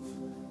believe.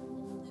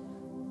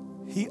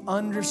 He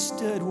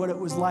understood what it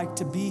was like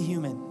to be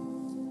human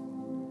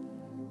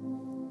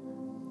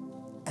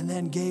and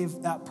then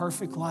gave that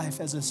perfect life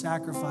as a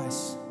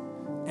sacrifice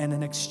and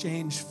an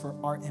exchange for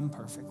our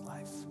imperfect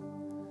life.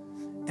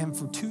 And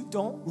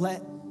don't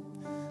let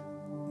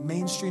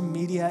mainstream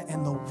media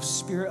and the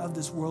spirit of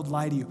this world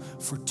lie to you.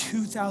 For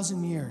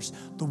 2,000 years,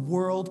 the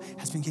world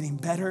has been getting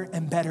better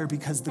and better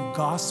because the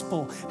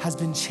gospel has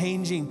been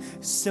changing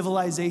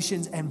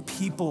civilizations and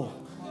people.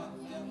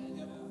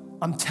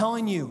 I'm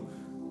telling you,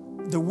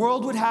 the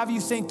world would have you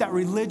think that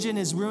religion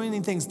is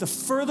ruining things. The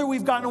further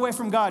we've gotten away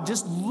from God,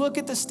 just look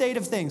at the state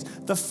of things.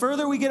 The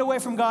further we get away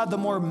from God, the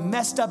more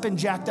messed up and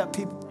jacked up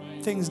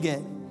things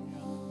get.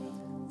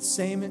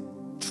 Same,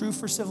 true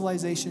for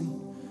civilization,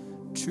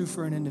 true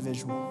for an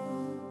individual.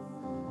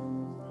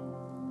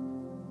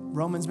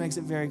 Romans makes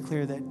it very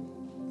clear that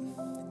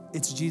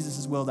it's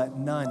Jesus' will that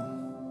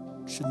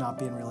none should not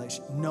be in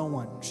relation. No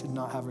one should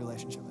not have a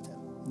relationship with him.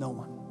 No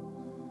one.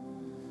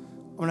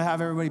 I'm going to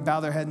have everybody bow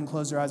their head and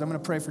close their eyes. I'm going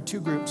to pray for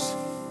two groups.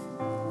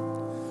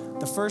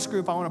 The first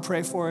group I want to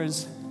pray for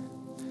is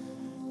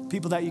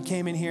people that you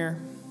came in here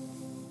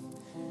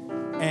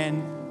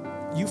and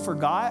you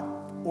forgot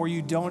or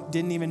you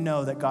didn't even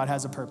know that God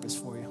has a purpose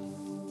for you.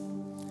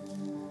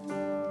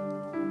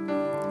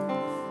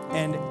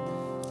 And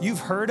you've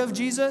heard of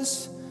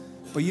Jesus,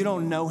 but you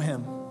don't know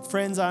him.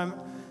 Friends,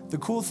 the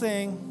cool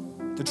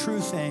thing, the true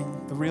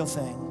thing, the real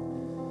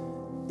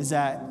thing is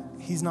that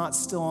he's not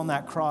still on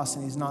that cross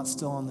and he's not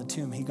still on the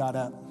tomb. He got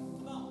up.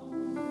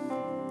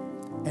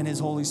 And his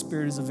Holy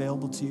Spirit is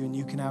available to you and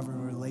you can have a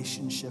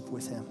relationship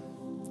with him.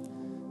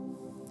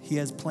 He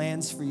has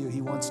plans for you.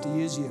 He wants to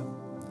use you.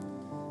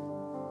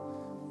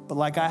 But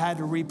like I had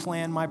to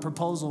replan my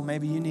proposal,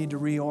 maybe you need to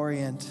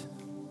reorient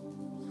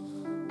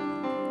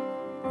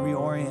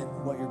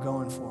what you're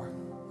going for.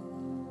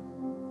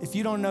 If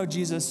you don't know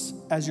Jesus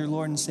as your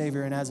Lord and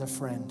Savior and as a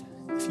friend,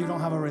 if you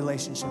don't have a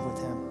relationship with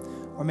him,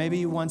 or maybe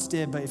you once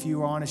did, but if you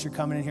were honest, you're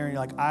coming in here and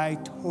you're like, I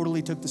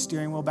totally took the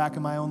steering wheel back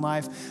in my own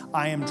life.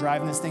 I am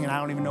driving this thing and I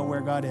don't even know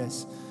where God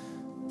is.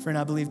 Friend,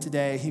 I believe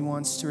today he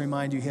wants to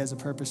remind you he has a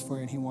purpose for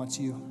you and he wants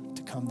you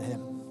to come to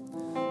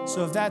him.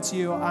 So if that's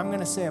you, I'm going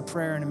to say a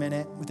prayer in a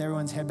minute with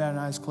everyone's head bowed and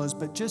eyes closed,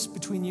 but just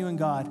between you and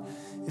God,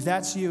 if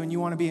that's you and you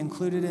want to be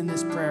included in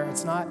this prayer,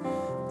 it's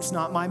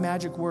not my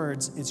magic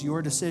words, it's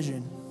your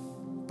decision.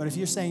 But if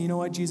you're saying, you know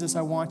what, Jesus,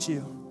 I want you.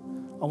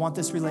 I want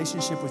this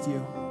relationship with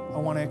you. I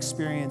want to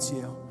experience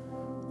you,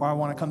 or I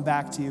want to come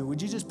back to you.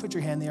 Would you just put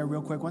your hand there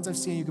real quick? Once I've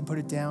seen you can put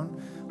it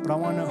down, but I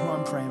want to know who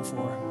I'm praying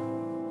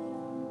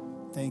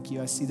for. Thank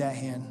you. I see that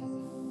hand.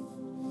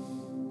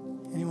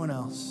 Anyone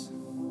else?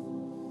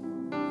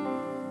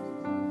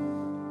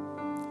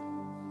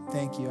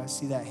 Thank you. I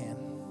see that hand.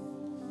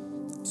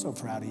 I'm so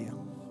proud of you.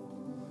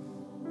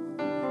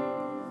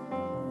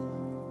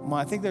 Well,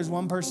 I think there's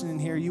one person in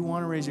here, you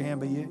want to raise your hand,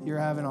 but you're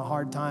having a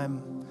hard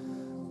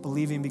time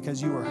believing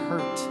because you were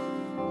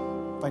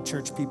hurt by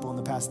church people in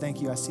the past. Thank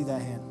you. I see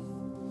that hand.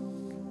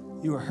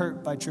 You were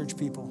hurt by church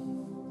people.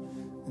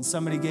 And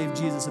somebody gave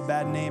Jesus a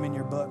bad name in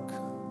your book.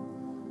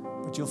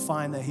 But you'll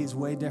find that he's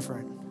way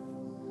different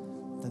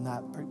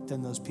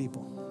than those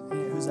people.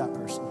 Who's that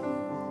person?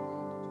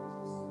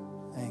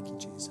 Thank you,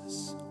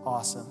 Jesus.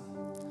 Awesome.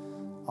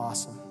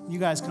 Awesome. You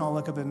guys can all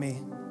look up at me.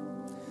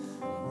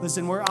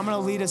 Listen, I'm going to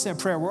lead us in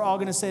prayer. We're all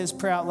going to say this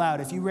prayer out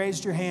loud. If you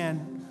raised your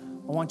hand,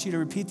 I want you to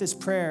repeat this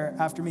prayer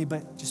after me,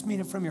 but just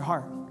mean it from your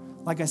heart.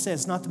 Like I said,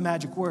 it's not the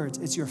magic words.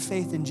 It's your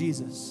faith in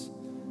Jesus.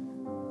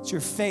 It's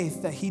your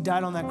faith that he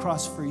died on that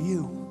cross for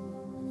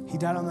you. He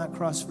died on that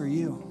cross for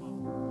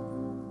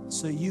you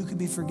so you could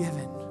be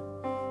forgiven.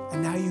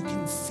 And now you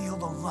can feel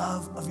the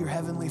love of your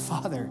Heavenly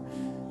Father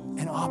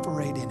and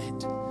operate in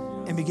it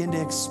and begin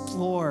to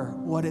explore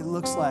what it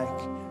looks like.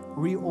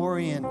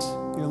 Reorient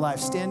your life.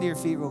 Stand to your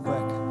feet real quick.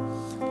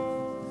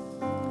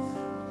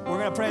 We're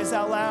going to pray this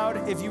out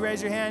loud. If you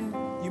raise your hand,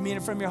 you mean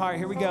it from your heart.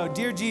 Here we go.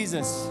 Dear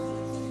Jesus,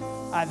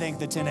 I think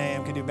the 10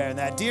 a.m. can do better than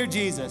that. Dear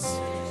Jesus,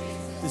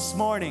 this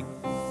morning,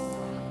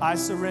 I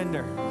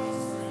surrender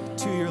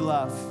to your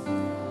love.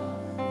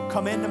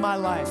 Come into my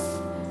life.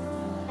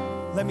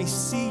 Let me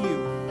see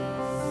you,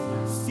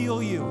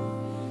 feel you,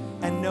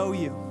 and know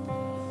you.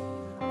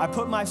 I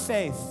put my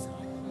faith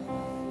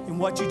in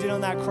what you did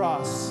on that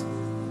cross.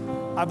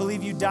 I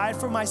believe you died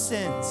for my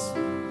sins.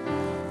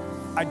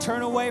 I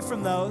turn away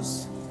from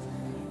those,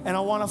 and I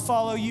want to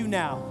follow you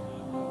now.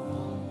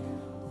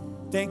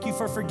 Thank you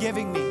for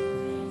forgiving me.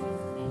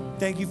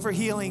 Thank you for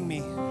healing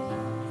me.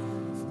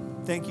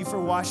 Thank you for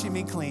washing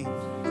me clean.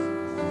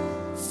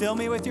 Fill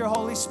me with your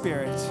Holy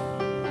Spirit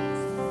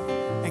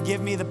and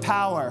give me the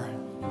power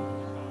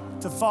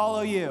to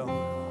follow you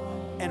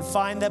and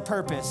find the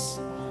purpose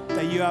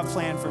that you have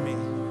planned for me.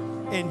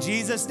 In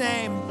Jesus'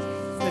 name,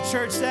 the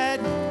church said,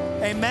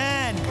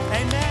 amen,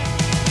 amen.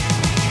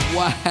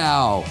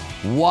 Wow,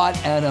 what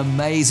an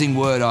amazing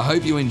word. I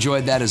hope you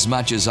enjoyed that as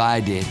much as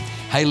I did.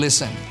 Hey,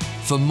 listen,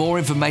 for more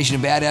information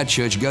about our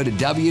church, go to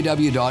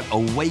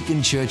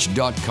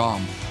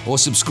www.awakenchurch.com or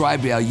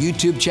subscribe to our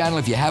YouTube channel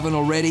if you haven't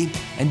already,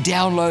 and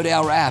download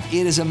our app.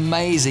 It is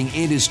amazing.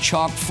 It is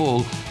chock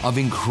full of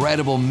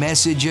incredible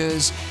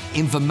messages,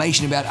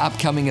 information about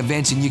upcoming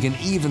events, and you can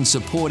even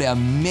support our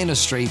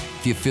ministry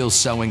if you feel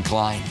so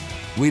inclined.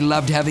 We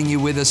loved having you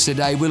with us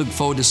today. We look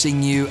forward to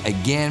seeing you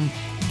again.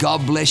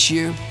 God bless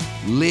you.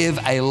 Live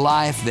a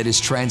life that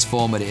is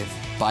transformative.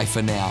 Bye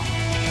for now.